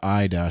 yeah. The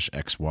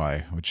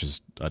I-XY, which is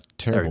a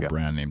terrible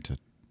brand name to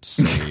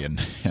say and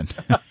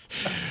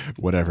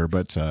whatever,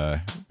 but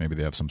maybe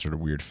they have some sort of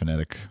weird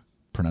phonetic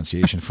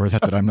pronunciation for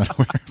that I'm not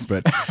aware of.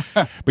 But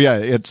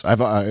yeah,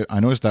 I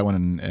noticed that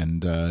one,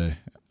 and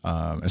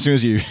as soon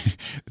as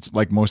it's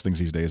like most things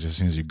these days, as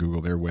soon as you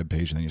Google their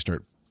webpage and then you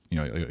start,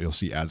 you'll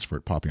see ads for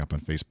it popping up on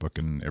Facebook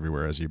and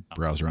everywhere as you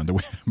browse around the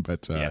web.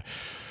 But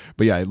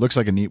yeah, it looks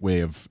like a neat way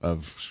of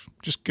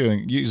just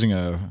using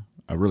a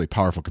really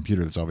powerful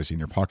computer that's obviously in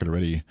your pocket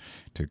already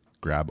to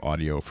grab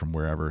audio from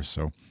wherever.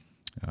 So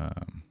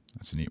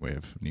that's a neat way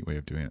of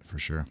doing it for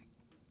sure.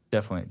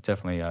 Definitely.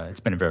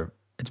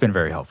 It's been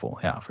very helpful.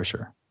 Yeah, for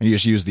sure. And you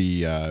just use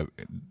do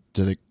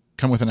they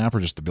come with an app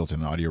or just the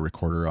built-in audio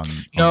recorder on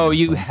No,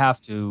 you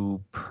have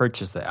to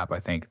purchase the app.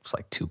 I think it's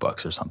like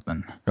 $2 or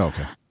something. Oh,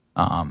 okay.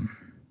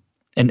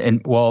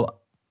 And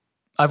well,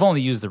 I've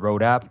only used the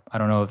Rode app. I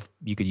don't know if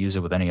you could use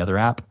it with any other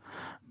app,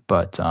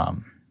 but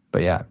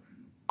yeah,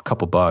 a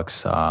couple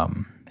bucks.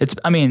 It's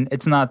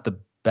not the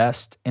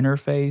best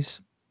interface,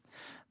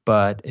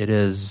 but it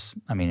is.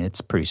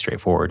 It's pretty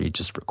straightforward. You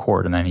just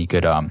record, and then you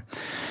could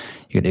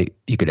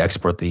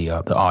export the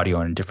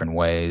audio in different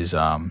ways.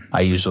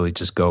 I usually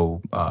just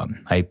go.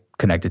 I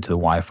connect it to the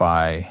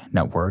Wi-Fi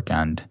network,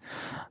 and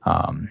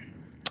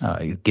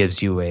it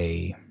gives you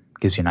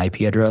an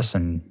IP address,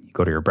 and you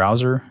go to your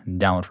browser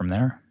and download from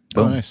there.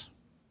 Boom. Oh, nice.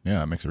 Yeah,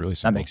 that makes it really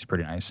simple. That makes it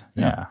pretty nice.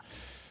 Yeah.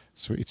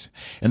 Sweet.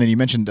 And then you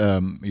mentioned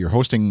you're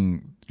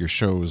hosting your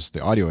shows,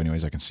 the audio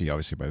anyways, I can see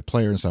obviously by the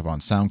player and stuff on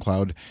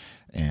SoundCloud.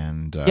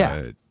 And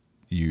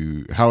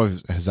how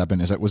has that been?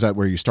 Was that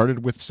where you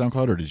started with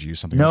SoundCloud, or did you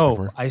use something else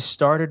before? No, I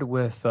started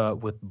with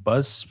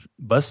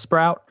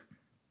Buzzsprout.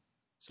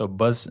 So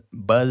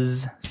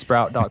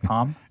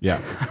buzzsprout.com.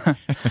 Yeah.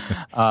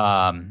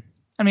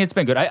 It's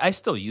been good. I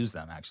still use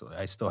them, actually.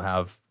 I still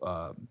have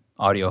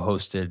audio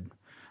hosted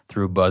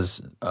through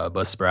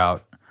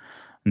Buzzsprout,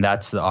 and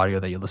that's the audio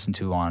that you listen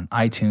to on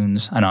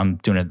iTunes. I know I'm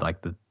doing it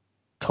like the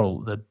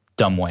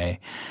dumb way,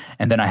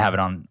 and then I have it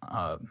on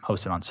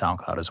hosted on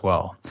SoundCloud as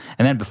well.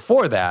 And then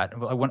before that,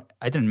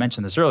 I didn't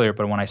mention this earlier,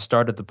 but when I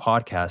started the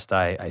podcast,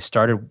 I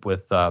started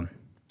with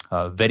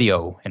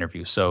video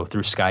interviews. So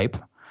through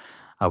Skype,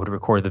 I would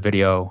record the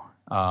video.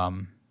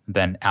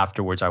 Then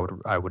afterwards, I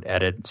would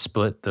edit,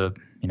 split the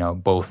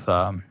both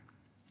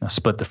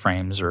split the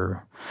frames,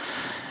 or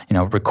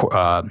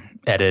record,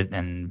 edit,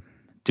 and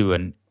do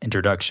an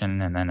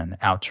introduction and then an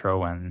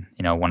outro. And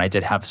when I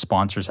did have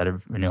sponsors at a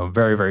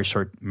very, very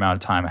short amount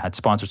of time, I had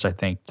sponsors, I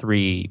think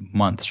 3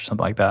 months or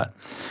something like that.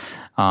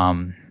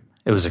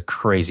 It was a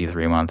crazy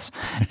 3 months,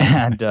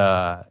 and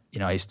I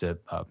used to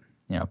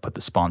put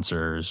the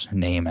sponsor's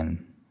name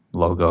and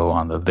logo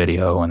on the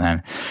video, and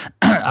then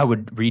I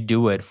would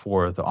redo it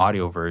for the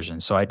audio version.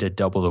 So I did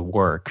double the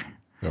work.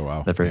 Oh wow!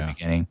 At the very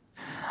beginning.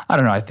 I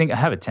don't know. I think I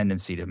have a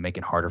tendency to make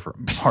it harder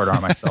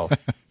on myself.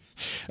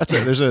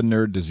 There's a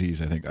nerd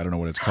disease, I think. I don't know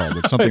what it's called.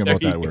 It's something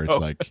about that where it's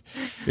like,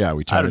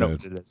 we try to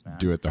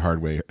do it the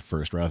hard way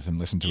first rather than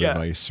listen to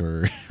advice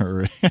or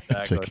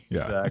exactly.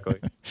 Exactly.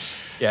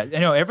 Yeah.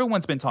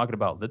 Everyone's been talking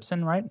about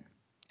Libsyn, right?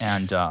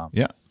 And I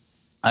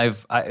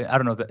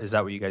don't know. Is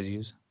that what you guys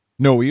use?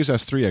 No, we use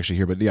S3 actually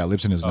here, but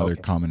Libsyn is another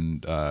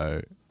common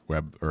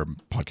web or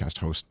podcast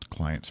host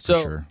client for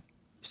sure.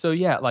 So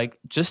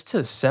just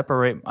to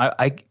separate,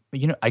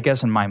 I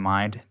guess in my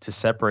mind, to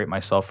separate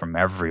myself from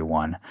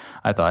everyone,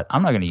 I thought,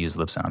 I'm not going to use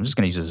Libsyn. I'm just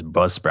going to use this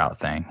Buzzsprout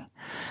thing.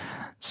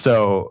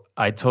 So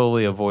I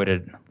totally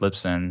avoided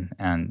Libsyn,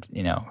 and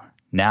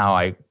now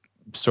I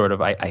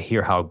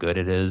hear how good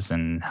it is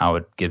and how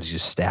it gives you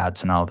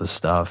stats and all this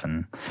stuff,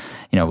 and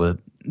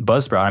with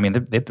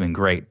Buzzsprout, they've been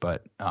great,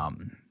 but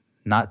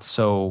not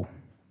so.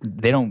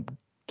 They don't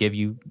give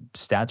you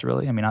stats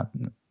really. Not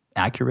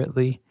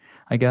accurately,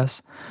 I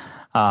guess.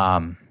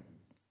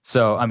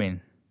 So, I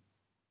mean,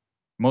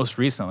 most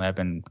recently I've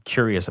been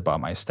curious about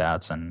my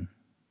stats, and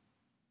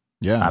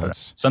Yeah, I don't know.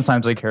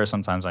 Sometimes I care,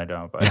 sometimes I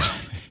don't. But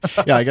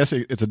yeah, I guess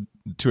it's a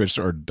two-edged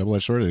or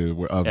double-edged sword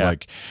of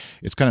like,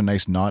 it's kind of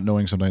nice not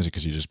knowing sometimes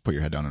because you just put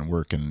your head down and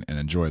work and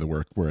enjoy the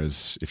work.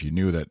 Whereas if you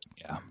knew that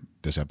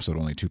this episode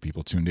only 2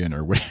 people tuned in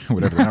or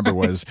whatever the number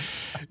was,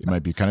 it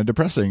might be kind of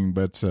depressing.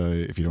 But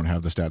if you don't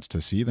have the stats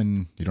to see,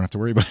 then you don't have to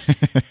worry about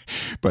it.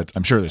 But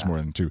I'm sure there's more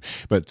than 2.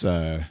 But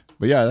yeah,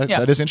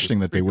 that is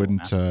interesting that they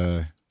wouldn't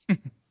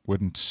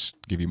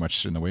give you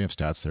much in the way of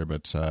stats there,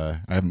 but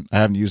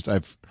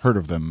I've heard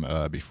of them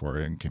before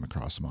and came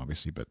across them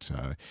obviously, but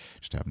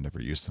just haven't ever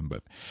used them.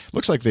 But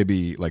looks like they'd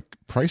be like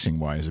pricing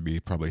wise, it'd be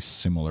probably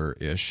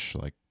similar-ish,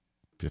 like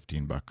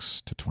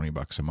 $15 to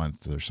 $20 a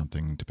month or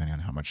something, depending on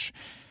how much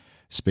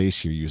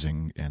space you're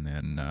using. And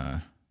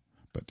then,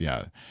 but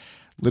yeah,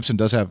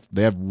 Libsyn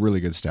they have really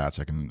good stats.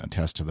 I can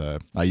attest to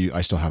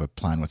I still have a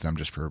plan with them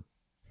just from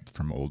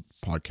old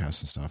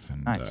podcasts and stuff.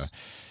 And, nice.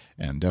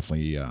 And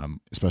definitely,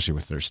 especially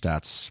with their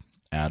stats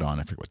add-on,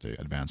 I forget what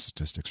the advanced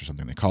statistics or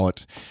something they call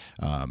it,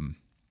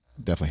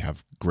 definitely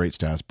have great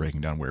stats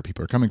breaking down where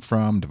people are coming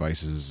from,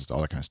 devices,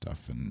 all that kind of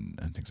stuff, and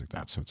things like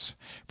that. So it's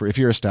if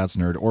you're a stats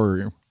nerd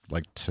or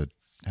like to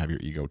have your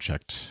ego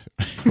checked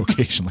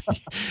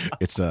occasionally,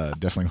 it's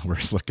definitely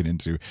worth looking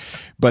into.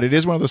 But it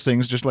is one of those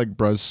things, just like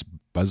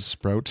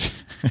Buzzsprout.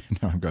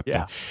 No, I've got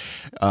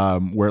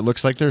where it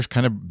looks like they're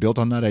kind of built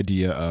on that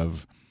idea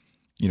of,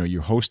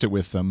 you host it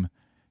with them.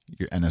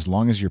 And as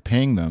long as you're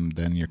paying them,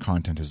 then your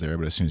content is there.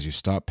 But as soon as you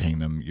stop paying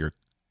them, your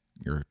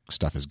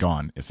stuff is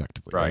gone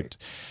effectively, right?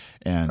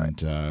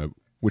 And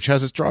which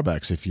has its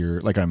drawbacks. If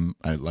you're like I'm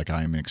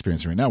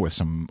experiencing right now with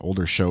some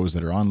older shows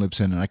that are on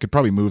Libsyn, and I could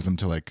probably move them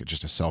to like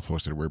just a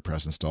self-hosted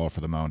WordPress install for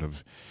the amount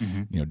of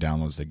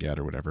downloads they get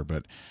or whatever.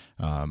 But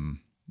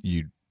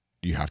you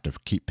have to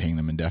keep paying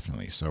them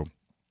indefinitely. So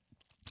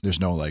there's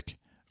no like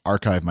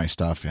archive my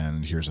stuff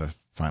and here's a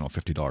final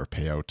 $50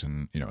 payout,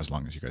 and as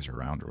long as you guys are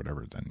around or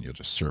whatever, then you'll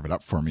just serve it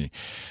up for me.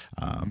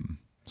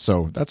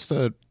 So that's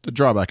the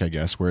drawback, I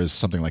guess. Whereas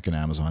something like an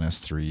Amazon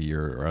S3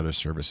 or other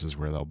services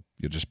where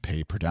you'll just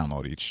pay per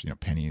download each,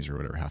 pennies or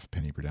whatever, half a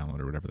penny per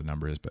download or whatever the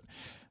number is. But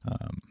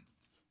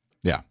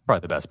yeah, probably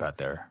the best bet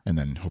there. And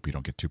then hope you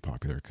don't get too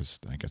popular because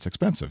then it gets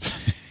expensive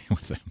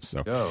with them.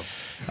 So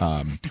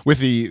with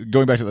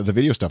going back to the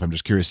video stuff, I'm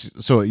just curious.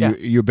 So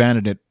you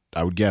abandoned it,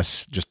 I would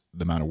guess, just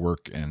the amount of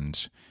work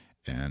and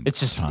it's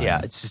just time.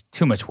 It's just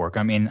too much work.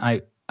 I mean,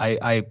 I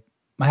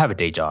have a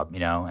day job,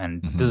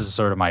 and this is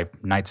sort of my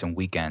nights and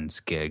weekends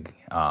gig.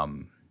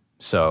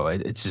 So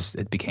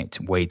it became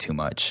way too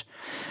much.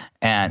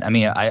 And I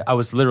mean, I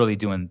was literally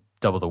doing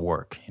double the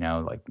work,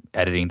 like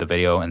editing the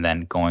video and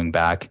then going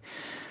back,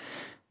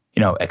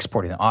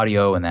 exporting the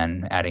audio and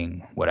then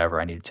adding whatever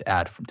I needed to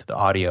add to the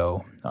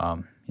audio.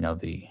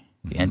 The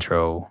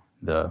intro,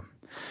 the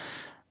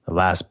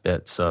last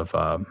bits of,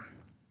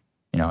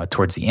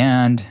 towards the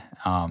end.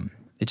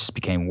 It just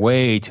became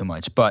way too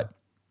much. But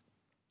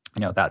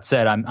that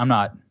said, I'm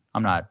not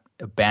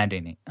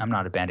abandoning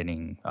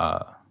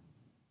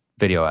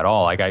video at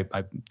all. Like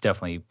I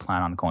definitely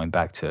plan on going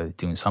back to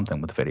doing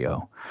something with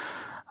video.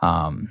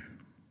 Now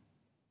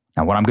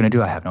what I'm going to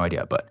do, I have no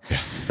idea, but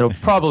it'll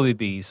probably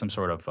be some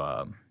sort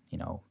of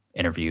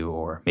interview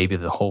or maybe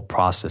the whole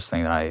process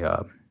thing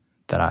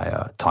that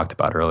I talked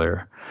about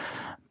earlier.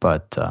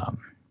 But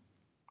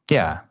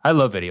yeah, I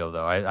love video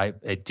though.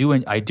 I do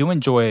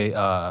enjoy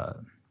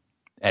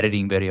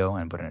editing video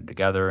and putting it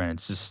together, and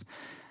it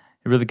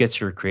really gets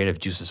your creative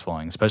juices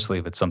flowing, especially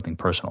if it's something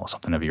personal,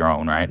 something of your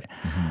own, right?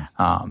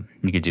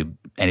 You could do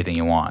anything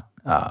you want.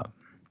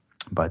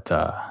 But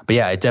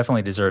yeah, it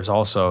definitely deserves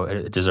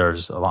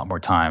a lot more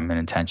time and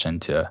attention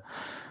to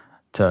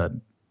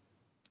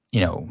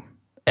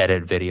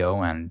edit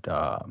video and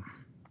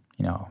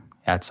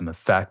add some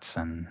effects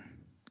and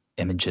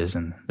images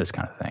and this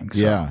kind of thing.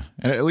 So. Yeah,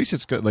 and at least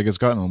it's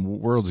gotten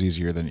worlds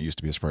easier than it used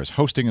to be as far as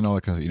hosting and all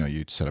that. Because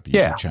you set up a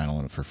YouTube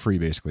channel for free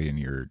basically, and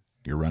you're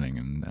running,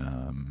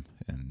 and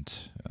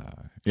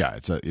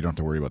it's you don't have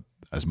to worry about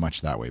as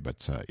much that way.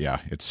 But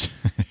it's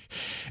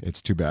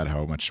it's too bad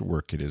how much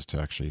work it is to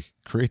actually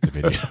create the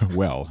video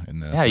well.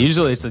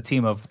 Usually it's a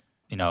team of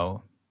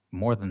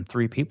more than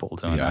 3 people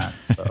doing that.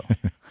 So.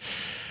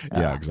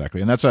 Yeah,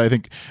 exactly. And that's why I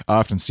think I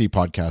often see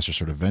podcasters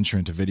sort of venture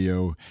into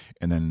video,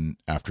 and then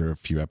after a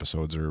few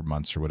episodes or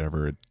months or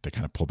whatever, they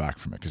kind of pull back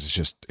from it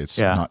because it's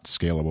not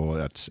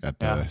scalable at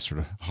the sort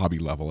of hobby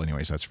level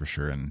anyways, that's for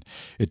sure. And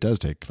it does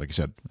take, like you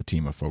said, a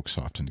team of folks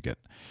often to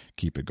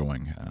keep it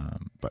going.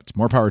 But it's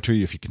more power to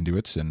you if you can do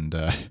it. And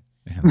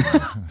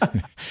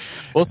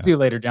we'll see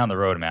later down the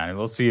road, man.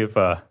 We'll see if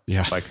I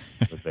can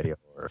do a video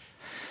or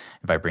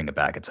if I bring it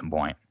back at some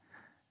point.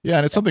 Yeah,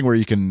 and it's something where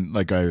you can,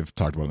 like I've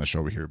talked about on the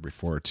show here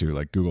before too,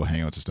 like Google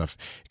Hangouts and stuff.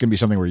 It can be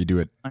something where you do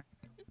it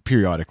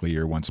periodically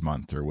or once a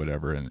month or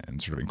whatever, and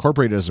sort of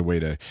incorporate it as a way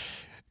to,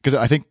 because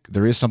I think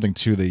there is something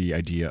to the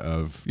idea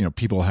of,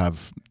 people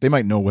they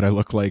might know what I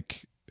look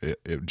like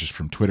just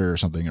from Twitter or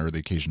something, or the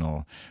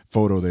occasional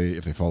photo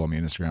if they follow me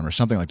on Instagram or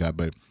something like that,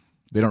 but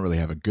they don't really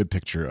have a good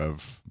picture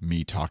of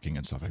me talking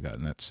and stuff like that.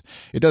 And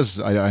it does.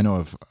 I know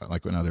of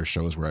like in other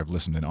shows where I've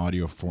listened in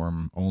audio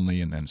form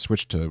only and then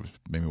switched to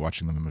maybe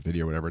watching them in a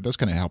video or whatever. It does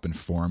kind of help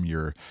inform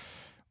your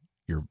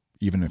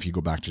even if you go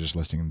back to just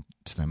listening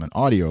to them in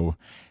audio,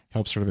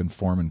 helps sort of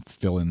inform and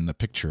fill in the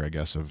picture, I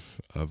guess,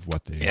 of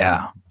what they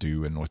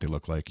do and what they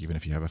look like, even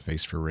if you have a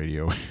face for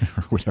radio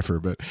or whatever.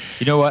 But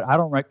you know what?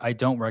 I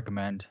don't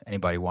recommend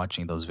anybody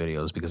watching those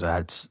videos because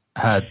I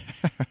had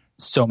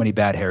so many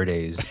bad hair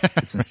days.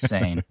 It's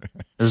insane.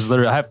 There's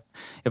literally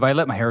if I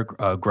let my hair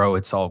grow,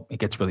 it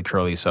gets really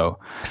curly. So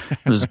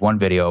there's one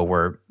video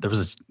where there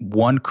was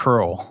one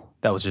curl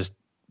that was just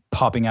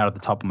popping out of the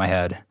top of my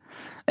head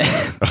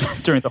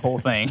during the whole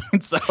thing.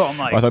 So I'm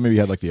like, I thought maybe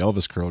you had like the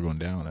Elvis curl going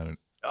down.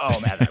 Oh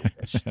man, I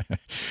wish.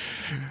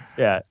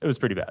 Yeah, it was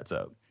pretty bad.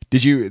 So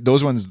did you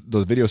those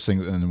videos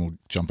things, and then we'll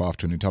jump off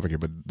to a new topic here.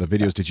 But the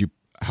videos,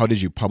 how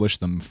did you publish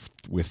them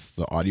with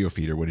the audio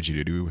feed, or what did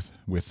you do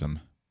with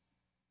them?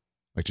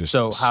 Like just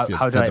how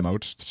fed them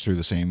out through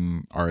the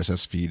same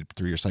RSS feed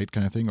through your site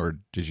kind of thing, or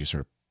did you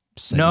sort of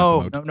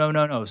segment them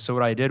out? No. So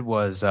what I did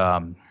was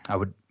I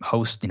would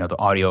host the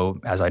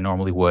audio as I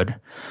normally would.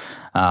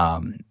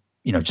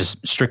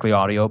 Just strictly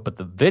audio, but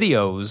the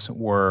videos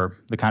were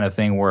the kind of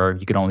thing where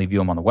you could only view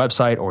them on the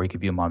website, or you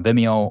could view them on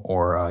Vimeo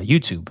or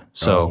YouTube.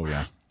 So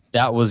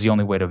that was the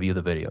only way to view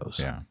the videos.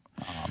 Yeah,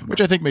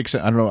 which I think makes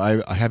sense. I don't know.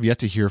 I have yet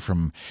to hear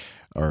from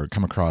or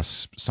come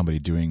across somebody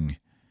doing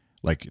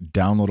like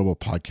downloadable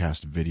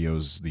podcast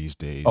videos these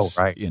days. Oh,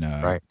 right.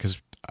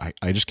 Because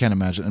I just can't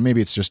imagine, and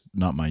maybe it's just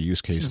not my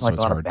use case, so like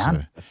it's hard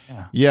to.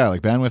 Yeah,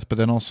 like bandwidth, but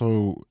then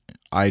also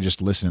I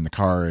just listen in the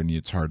car, and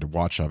it's hard to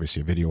watch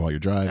obviously a video while you're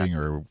driving,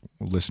 or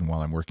listen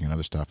while I'm working on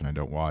other stuff, and I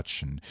don't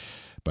watch.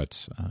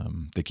 But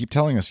they keep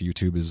telling us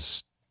YouTube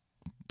is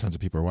tons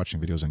of people are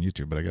watching videos on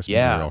YouTube, but I guess maybe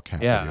they're all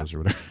cat videos or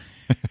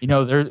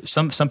whatever. There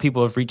some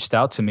people have reached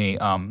out to me,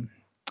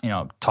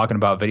 talking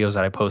about videos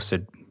that I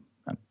posted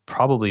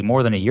probably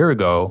more than a year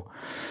ago.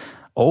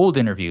 Old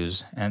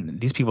interviews, and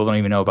these people don't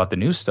even know about the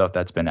new stuff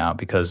that's been out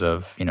because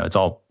of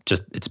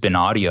it's been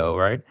audio,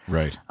 right?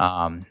 Right.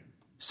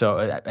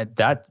 So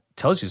that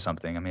tells you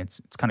something. I mean,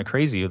 it's kind of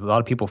crazy. A lot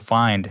of people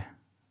find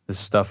this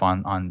stuff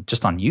on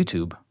just on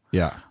YouTube.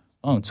 Yeah.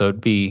 Oh, so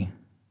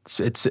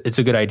it's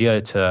a good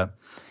idea to,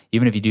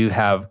 even if you do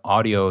have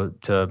audio,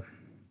 to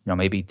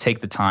maybe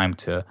take the time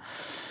to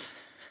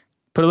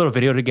put a little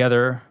video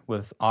together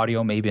with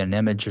audio, maybe an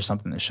image or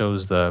something that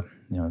shows your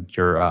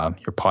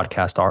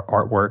podcast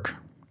artwork,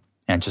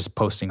 and just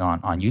posting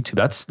on YouTube.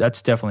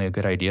 That's definitely a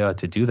good idea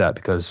to do that,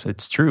 because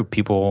it's true.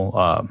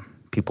 People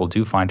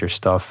do find your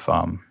stuff.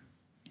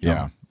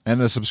 And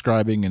the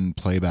subscribing and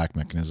playback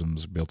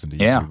mechanisms built into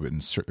YouTube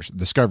and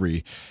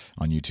discovery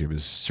on YouTube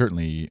is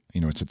certainly,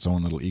 it's its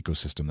own little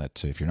ecosystem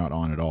that if you're not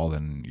on at all,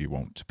 then you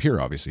won't appear,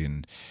 obviously.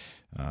 And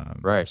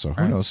so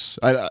who knows?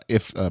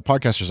 If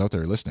podcasters out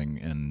there listening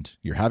and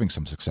you're having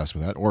some success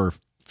with that, or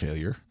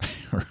failure,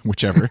 or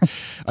whichever,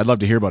 I'd love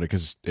to hear about it,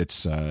 because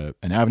it's an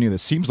avenue that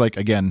seems like,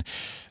 again,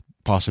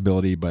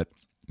 possibility, but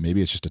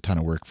maybe it's just a ton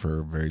of work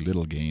for very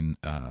little gain.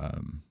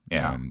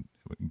 And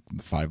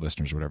 5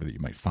 listeners or whatever that you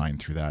might find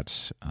through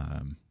that,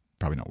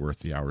 probably not worth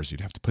the hours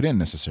you'd have to put in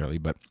necessarily,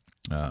 but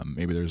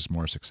maybe there's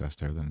more success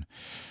there than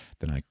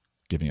I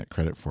giving it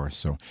credit for.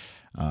 So,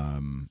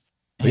 you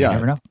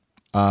never know.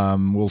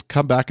 We'll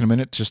come back in a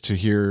minute just to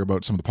hear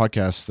about some of the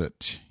podcasts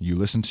that you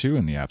listen to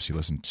and the apps you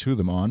listen to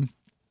them on.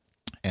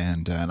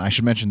 And I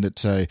should mention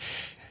that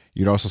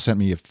you'd also sent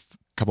me a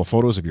couple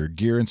photos of your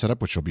gear and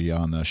setup, which will be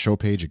on the show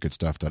page at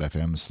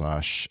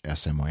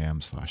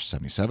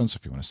goodstuff.fm/SMYM/77. So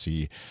if you want to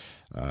see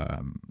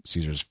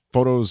Caesar's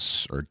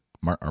photos or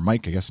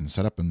Mike, I guess, and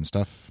setup and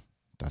stuff.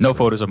 No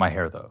photos of my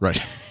hair, though.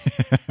 Right.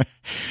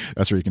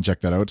 That's where you can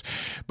check that out.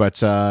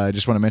 But I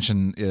just want to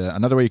mention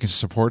another way you can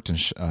support and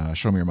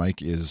show me your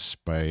mic is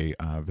by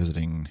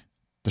visiting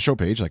the show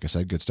page, like I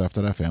said,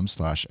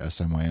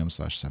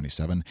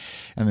 goodstuff.fm/SMYM/77.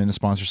 And in the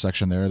sponsor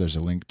section there's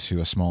a link to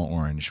A Small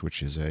Orange,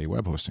 which is a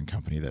web hosting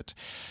company that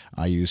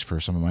I use for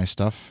some of my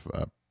stuff,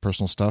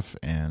 personal stuff.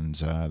 And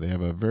they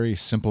have a very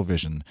simple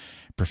vision: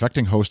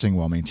 perfecting hosting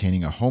while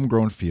maintaining a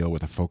homegrown feel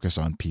with a focus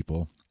on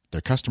people,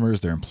 their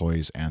customers, their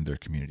employees, and their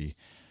community.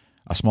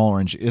 A Small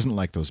Orange isn't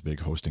like those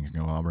big hosting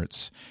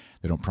conglomerates.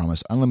 They don't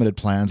promise unlimited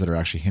plans that are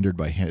actually hindered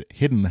by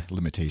hidden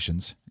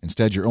limitations.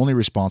 Instead, you're only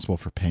responsible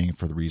for paying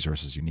for the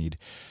resources you need.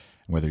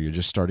 Whether you're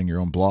just starting your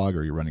own blog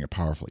or you're running a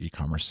powerful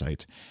e-commerce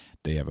site,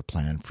 they have a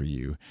plan for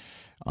you.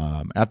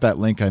 At that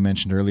link I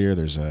mentioned earlier,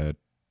 there's a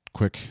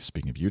quick,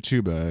 speaking of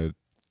YouTube, a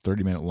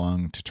 30-minute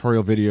long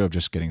tutorial video of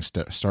just getting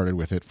started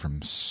with it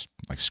from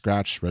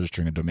scratch,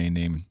 registering a domain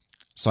name,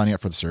 signing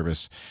up for the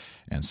service,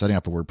 and setting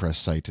up a WordPress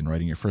site and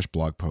writing your first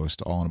blog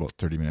post, all in about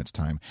 30 minutes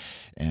time.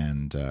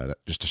 And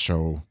just to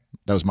show,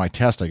 that was my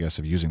test, I guess,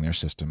 of using their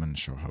system and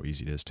show how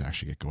easy it is to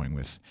actually get going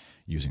with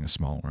using A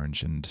Small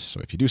Orange. And so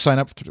if you do sign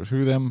up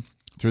through them,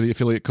 through the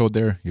affiliate code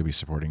there, you'll be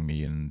supporting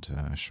me and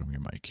show me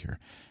your mic here.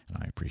 And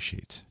I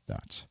appreciate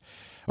that.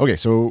 Okay,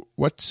 so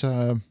what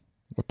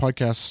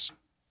podcasts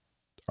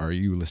are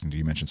you listening to?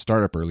 You mentioned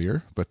Startup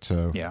earlier, but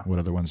Yeah. what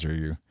other ones are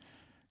you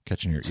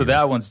catching your So ear?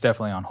 that one's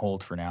definitely on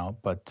hold for now,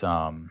 but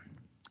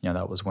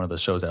that was one of the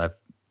shows that I've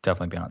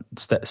definitely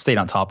been stayed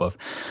on top of.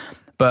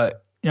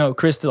 But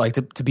Chris,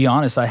 to be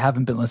honest, I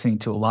haven't been listening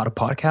to a lot of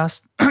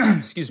podcasts.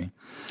 Excuse me.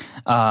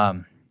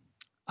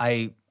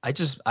 I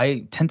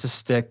tend to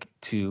stick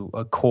to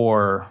a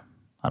core,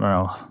 I don't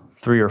know,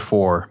 3 or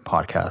 4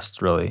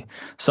 podcasts really.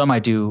 Some I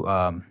do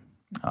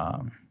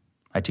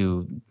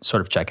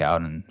sort of check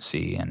out and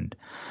see, and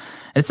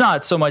it's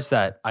not so much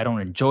that I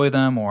don't enjoy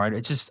them, or I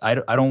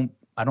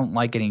don't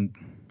like getting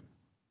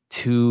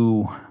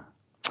too.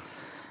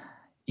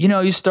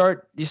 You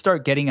start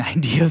getting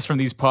ideas from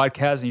these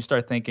podcasts, and you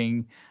start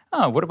thinking,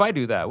 oh, what if I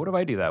do that? What if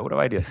I do that? What if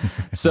I do?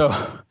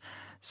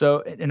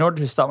 So in order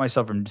to stop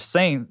myself from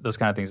saying those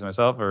kind of things to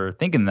myself or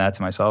thinking that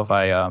to myself,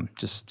 I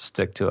just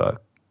stick to a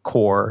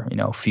core,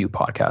 few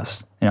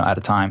podcasts, at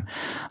a time.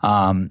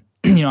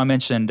 I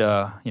mentioned,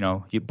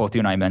 both you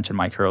and I mentioned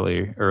Mike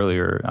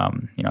earlier.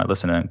 I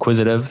listen to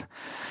Inquisitive,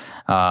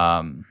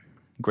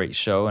 great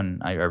show,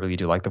 and I really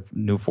do like the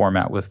new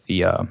format with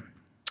the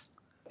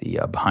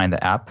Behind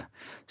the App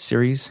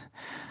series.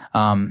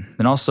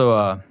 Then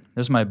also,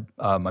 there's my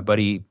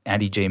buddy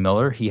Andy J.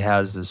 Miller. He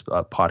has this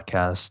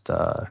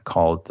podcast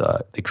called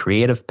the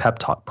Creative Pep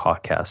Talk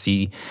Podcast.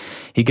 He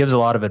gives a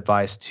lot of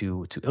advice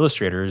to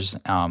illustrators,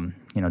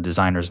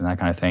 designers and that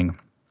kind of thing.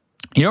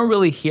 You don't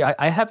really hear.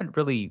 I haven't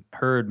really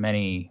heard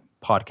many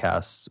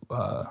podcasts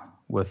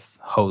with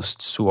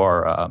hosts who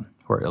are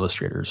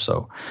illustrators.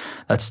 So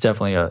that's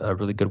definitely a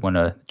really good one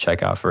to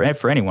check out for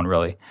anyone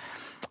really.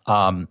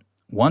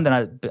 One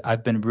that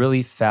I've been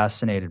really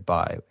fascinated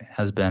by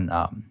has been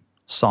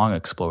Song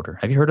Exploder.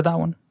 Have you heard of that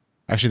one?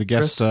 Actually, the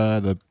guest,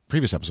 the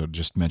previous episode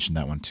just mentioned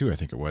that one too. I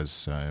think it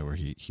was where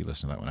he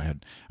listened to that one.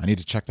 I need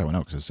to check that one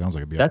out because it sounds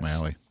like it'd be up my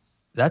alley.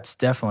 That's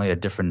definitely a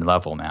different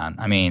level, man.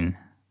 I mean,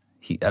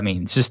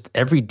 it's just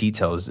every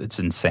detail it's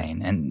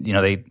insane, and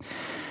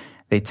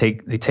they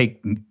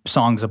take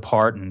songs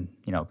apart and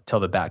tell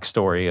the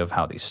backstory of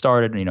how they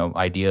started,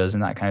 ideas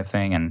and that kind of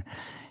thing, and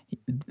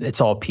it's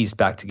all pieced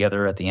back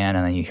together at the end,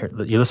 and then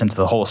you listen to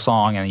the whole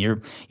song, and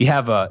you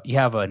have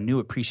a new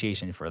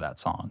appreciation for that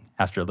song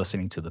after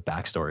listening to the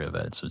backstory of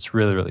it. So it's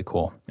really, really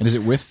cool. And is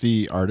it with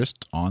the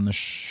artist on the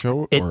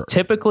show? It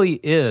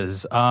typically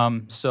is.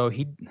 So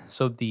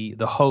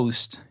the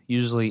host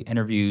usually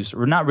interviews,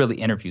 or not really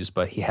interviews,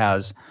 but he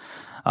has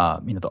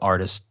the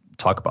artist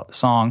talk about the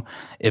song.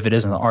 If it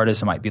isn't the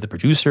artist, it might be the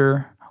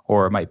producer,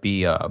 or it might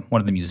be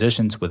one of the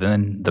musicians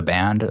within the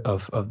band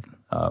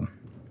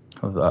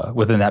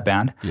within that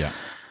band. Yeah.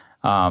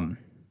 Man,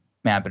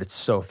 but it's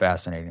so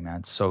fascinating, man.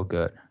 It's so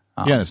good.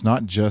 Yeah, and it's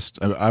not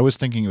just, I was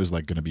thinking it was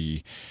like going to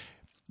be,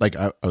 like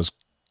I was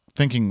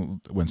thinking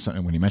when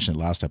you mentioned it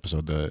last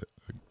episode, the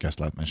guest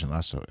mentioned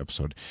last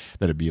episode,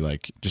 that it'd be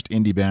like just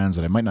indie bands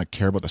that I might not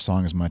care about the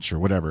song as much or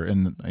whatever.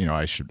 And,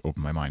 I should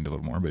open my mind a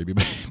little more maybe.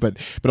 But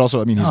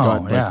also, I mean, he's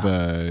got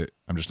like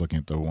I'm just looking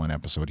at the one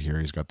episode here.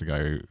 He's got the guy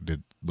who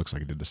looks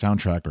like he did the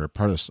soundtrack or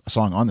part of a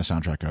song on the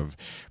soundtrack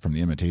from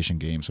the Imitation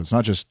Game. So it's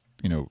not just,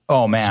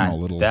 oh man, small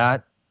little.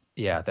 That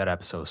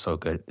episode was so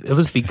good. It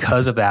was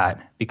because of that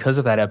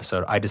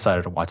episode, I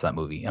decided to watch that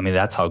movie. I mean,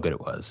 that's how good it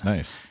was.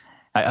 Nice.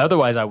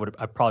 Otherwise, I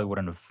probably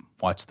wouldn't have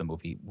watched the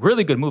movie.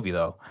 Really good movie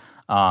though.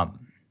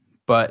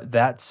 But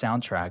that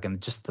soundtrack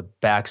and just the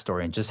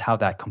backstory and just how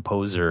that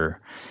composer,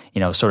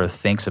 sort of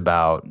thinks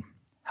about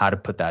how to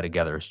put that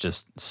together,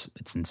 it's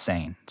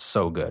insane. It's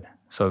so good.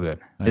 So good.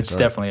 Nice. It's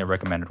definitely a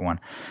recommended one.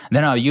 And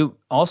then you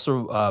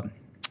also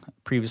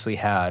previously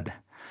had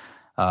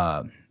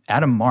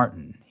Adam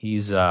Martin.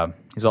 He's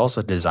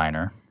also a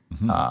designer.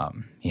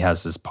 Mm-hmm. He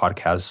has this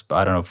podcast, but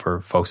I don't know, for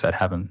folks that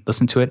haven't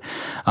listened to it.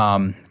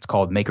 It's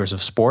called Makers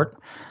of Sport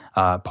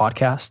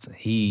podcast.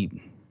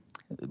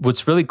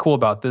 What's really cool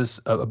about this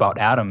about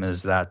Adam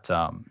is that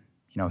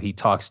he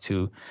talks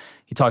to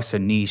a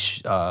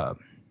niche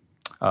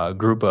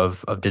group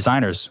of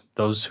designers,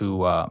 those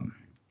who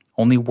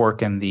only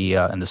work in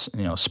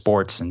the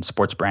sports and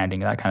sports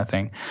branding, that kind of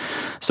thing.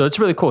 So it's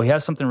really cool. He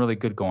has something really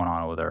good going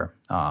on over there.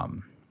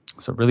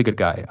 So really good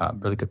guy,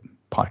 really good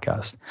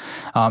podcast.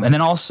 And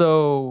then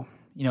also,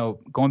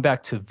 going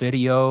back to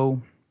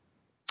video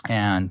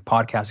and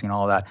podcasting and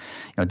all of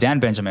that, Dan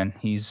Benjamin,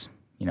 he's,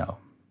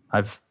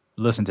 I've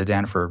listened to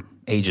Dan for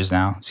ages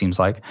now, seems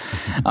like.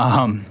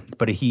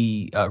 But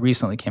he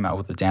recently came out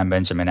with the Dan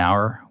Benjamin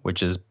Hour,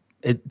 which is,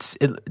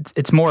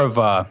 it's more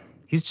of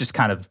he's just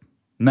kind of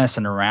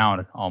messing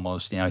around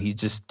almost. He's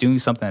just doing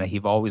something that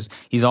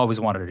he's always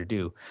wanted to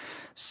do.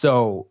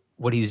 So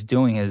what he's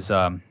doing is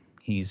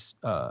he's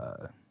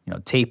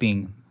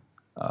taping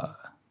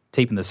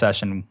the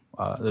session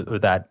or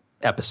that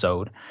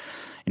episode,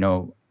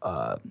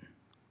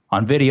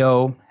 on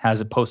video,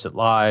 has it posted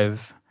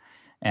live,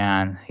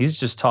 and he's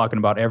just talking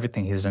about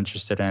everything he's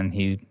interested in.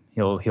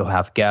 He'll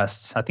have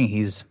guests. I think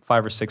he's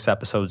 5 or 6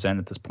 episodes in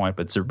at this point,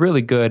 but it's a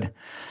really good,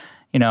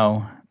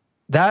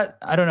 that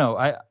I don't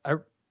know.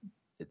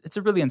 It's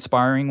a really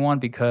inspiring one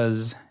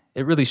because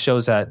it really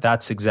shows that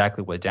that's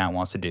exactly what Dan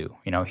wants to do.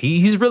 You know,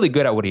 he's really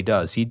good at what he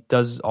does. He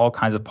does all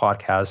kinds of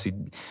podcasts.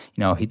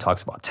 He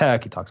talks about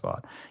tech. He talks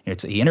about,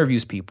 he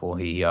interviews people.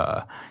 He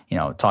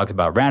talks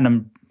about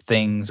random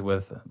things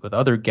with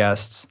other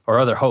guests or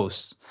other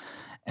hosts.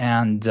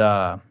 And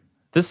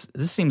this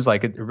seems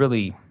like it's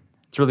really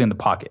in the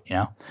pocket,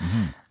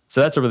 Mm-hmm.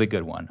 So that's a really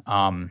good one.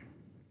 I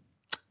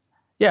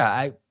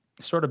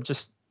sort of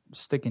just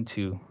sticking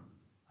to,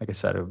 like I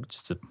said,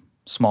 just a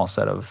small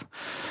set of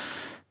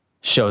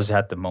shows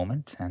at the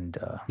moment. And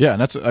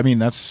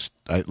and that's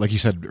like you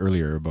said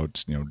earlier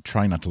about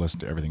trying not to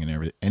listen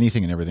to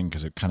anything and everything,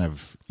 because it kind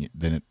of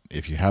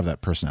if you have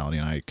that personality,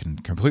 and I can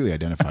completely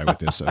identify with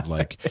this of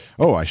like,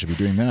 oh, I should be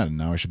doing that, and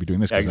now I should be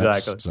doing this,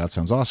 exactly. that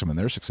sounds awesome and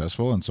they're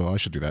successful, and so I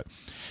should do that.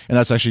 And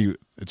that's actually,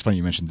 it's funny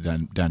you mentioned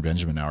Dan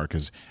Benjamin hour,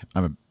 because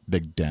I'm a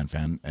big Dan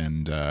fan,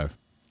 and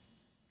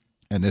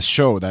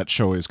that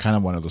show is kind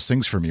of one of those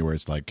things for me where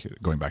it's like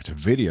going back to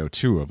video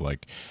too, of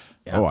like,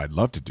 oh, I'd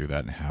love to do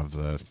that and have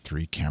the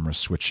 3 cameras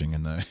switching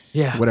and the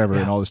whatever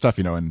and all this stuff,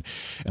 and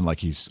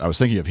like I was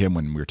thinking of him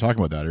when we were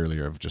talking about that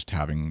earlier, of just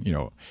having,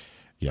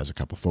 he has a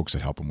couple folks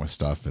that help him with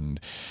stuff, and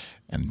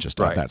just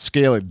at that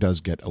scale, it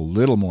does get a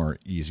little more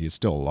easy. It's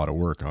still a lot of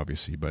work,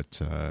 obviously,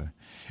 but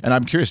and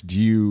I'm curious, do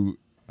you,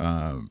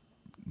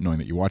 knowing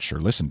that you watch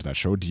or listen to that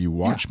show, do you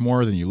watch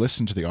more than you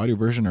listen to the audio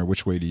version, or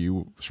which way do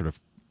you sort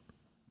of?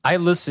 I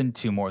listen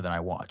to more than I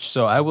watch,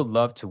 so I would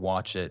love to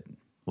watch it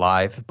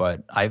live,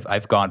 but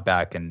I've gone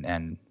back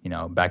and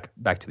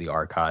back to the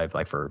archive,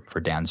 like for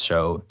Dan's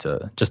show,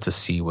 to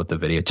see what the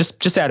video,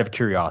 just out of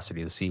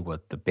curiosity, to see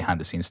what the behind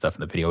the scenes stuff in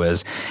the video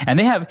is.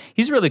 And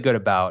he's really good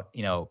about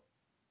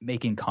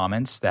making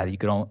comments that you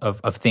could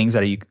of things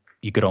that you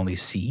could only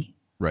see,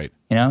 right?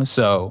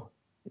 So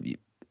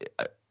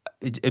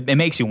it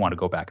makes you want to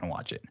go back and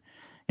watch it.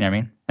 You know what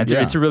I mean?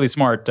 It's a really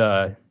smart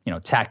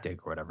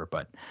tactic or whatever,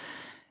 but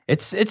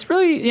it's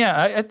really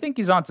I think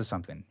he's onto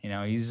something.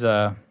 He's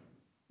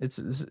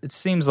it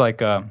seems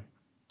like I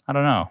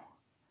don't know.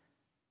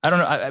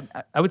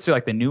 I would say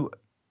like the new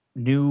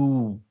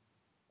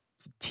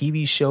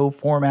TV show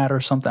format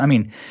or something. I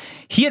mean,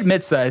 he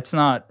admits that it's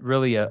not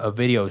really a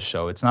video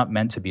show. It's not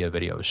meant to be a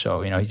video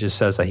show. He just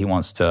says that he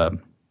wants to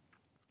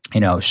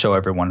show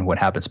everyone what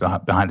happens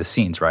behind the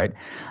scenes, right?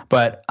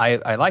 But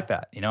I like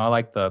that. I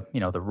like the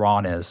the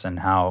rawness and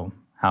how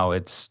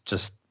it's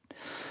just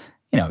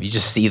you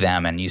just see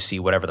them and you see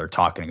whatever they're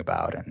talking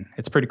about, and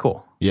it's pretty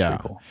cool. Yeah.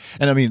 Pretty cool.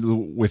 And I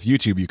mean, with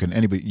YouTube, you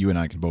and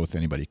I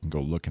anybody can go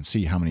look and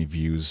see how many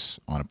views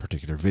on a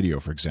particular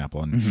video, for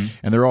example, and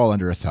they're all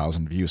under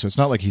 1,000 views. So it's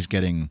not like he's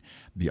getting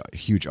the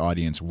huge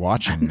audience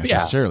watching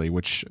necessarily,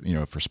 which,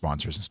 for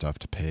sponsors and stuff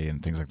to pay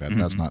and things like that,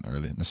 that's not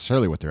really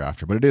necessarily what they're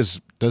after. But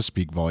it does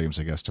speak volumes,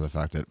 I guess, to the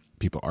fact that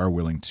people are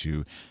willing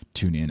to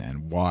tune in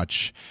and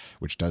watch,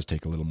 which does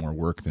take a little more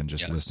work than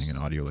just listening in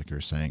audio, like you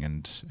were saying.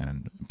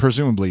 And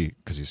presumably,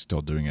 because he's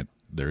still doing it,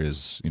 there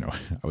is,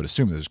 I would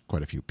assume there's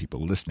quite a few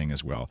people listening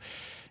as well.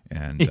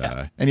 And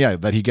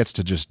that he gets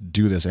to just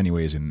do this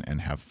anyways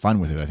and have fun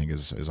with it, I think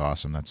is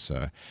awesome. That's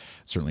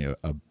certainly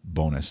a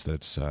bonus,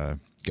 that's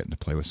getting to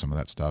play with some of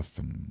that stuff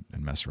and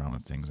mess around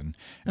with things. And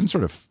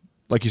sort of,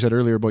 like you said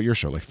earlier about your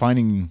show, like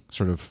finding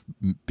sort of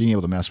being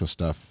able to mess with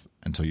stuff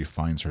until you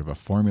find sort of a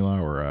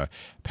formula or a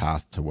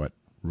path to what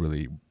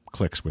really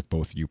clicks with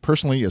both you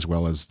personally as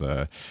well as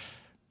the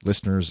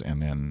listeners,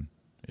 and then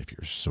if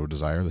you're so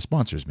desire, the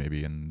sponsors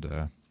maybe, and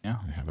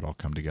have it all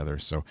come together.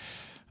 So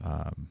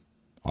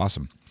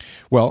awesome.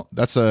 Well,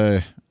 that's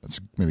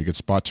maybe a good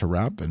spot to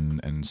wrap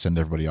and send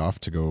everybody off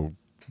to go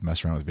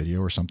mess around with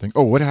video or something.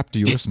 Oh, what app do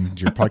you listen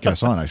to your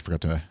podcast on? I forgot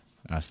to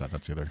ask that.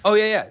 That's the other. Oh,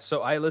 yeah.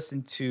 So I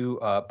listen to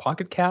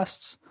Pocket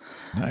Casts.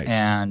 Nice.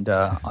 And,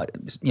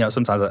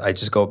 sometimes I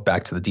just go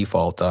back to the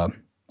default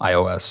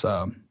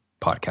iOS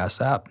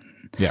podcast app.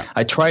 Yeah.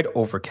 I tried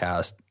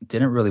Overcast.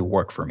 Didn't really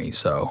work for me,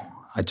 so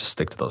I just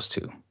stick to those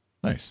two.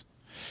 Nice.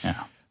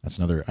 Yeah. That's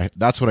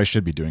what I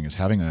should be doing, is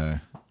having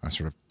a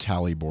sort of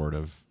tally board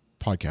of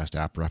podcast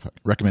app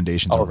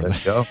recommendations over the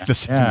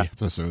 70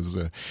 episodes,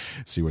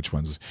 see which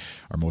ones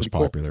are most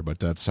popular.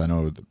 But I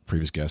know the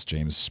previous guest,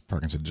 James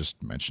Parkinson,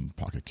 just mentioned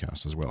Pocket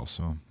Cast as well.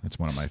 So it's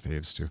one of my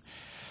faves too.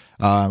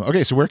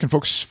 Okay, so where can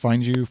folks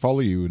find you, follow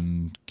you,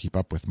 and keep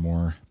up with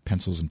more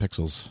pencils and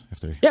pixels if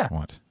they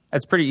want?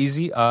 It's pretty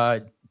easy.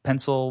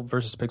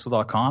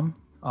 Pencilversuspixel.com.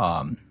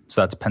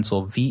 So that's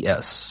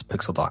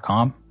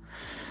pencilvspixel.com.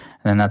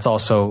 And then that's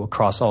also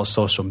across all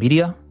social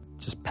media,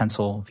 just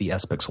Pencil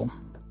vs Pixel.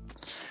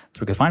 So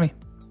you can find me.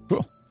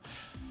 Cool.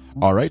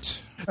 All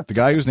right. The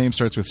guy whose name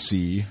starts with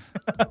C,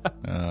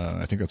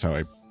 I think that's how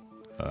I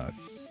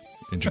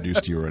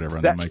introduced you or whatever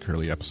on the Mike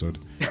Hurley episode.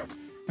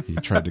 He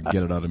tried to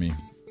get it out of me.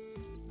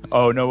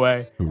 Oh, no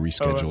way. Who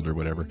rescheduled or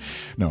whatever.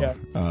 No. Yeah.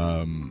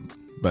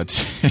 But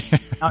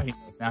now he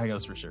knows. Now he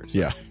knows for sure. So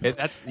yeah.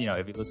 That's,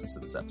 if he listens to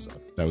this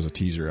episode. That was a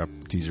teaser,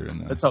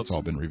 and it's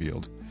all been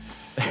revealed.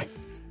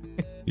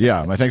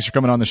 Yeah, my thanks for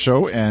coming on the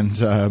show, and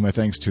my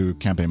thanks to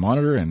Campaign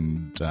Monitor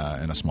and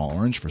a Small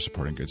Orange for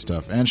supporting good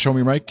stuff. And Show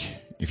Me Mike,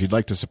 If you'd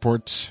like to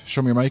support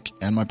Show Me Your Mic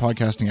and my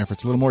podcasting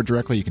efforts a little more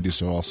directly, you can do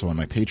so also on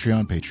my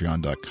Patreon,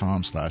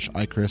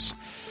 patreon.com/iChris.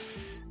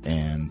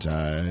 And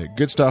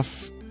Good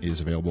Stuff is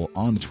available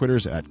on the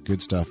Twitters at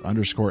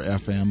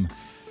goodstuff_FM.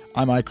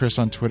 I'm iChris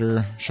on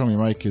Twitter. Show Me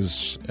Your Mic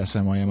is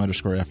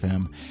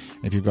SMYM_FM.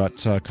 If you've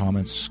got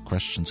comments,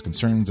 questions,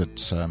 concerns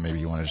that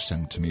maybe you want to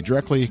send to me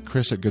directly,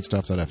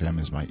 Chris@goodstuff.fm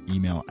is my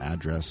email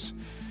address.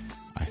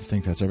 I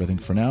think that's everything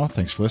for now.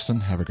 Thanks for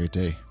listening. Have a great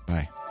day.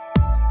 Bye.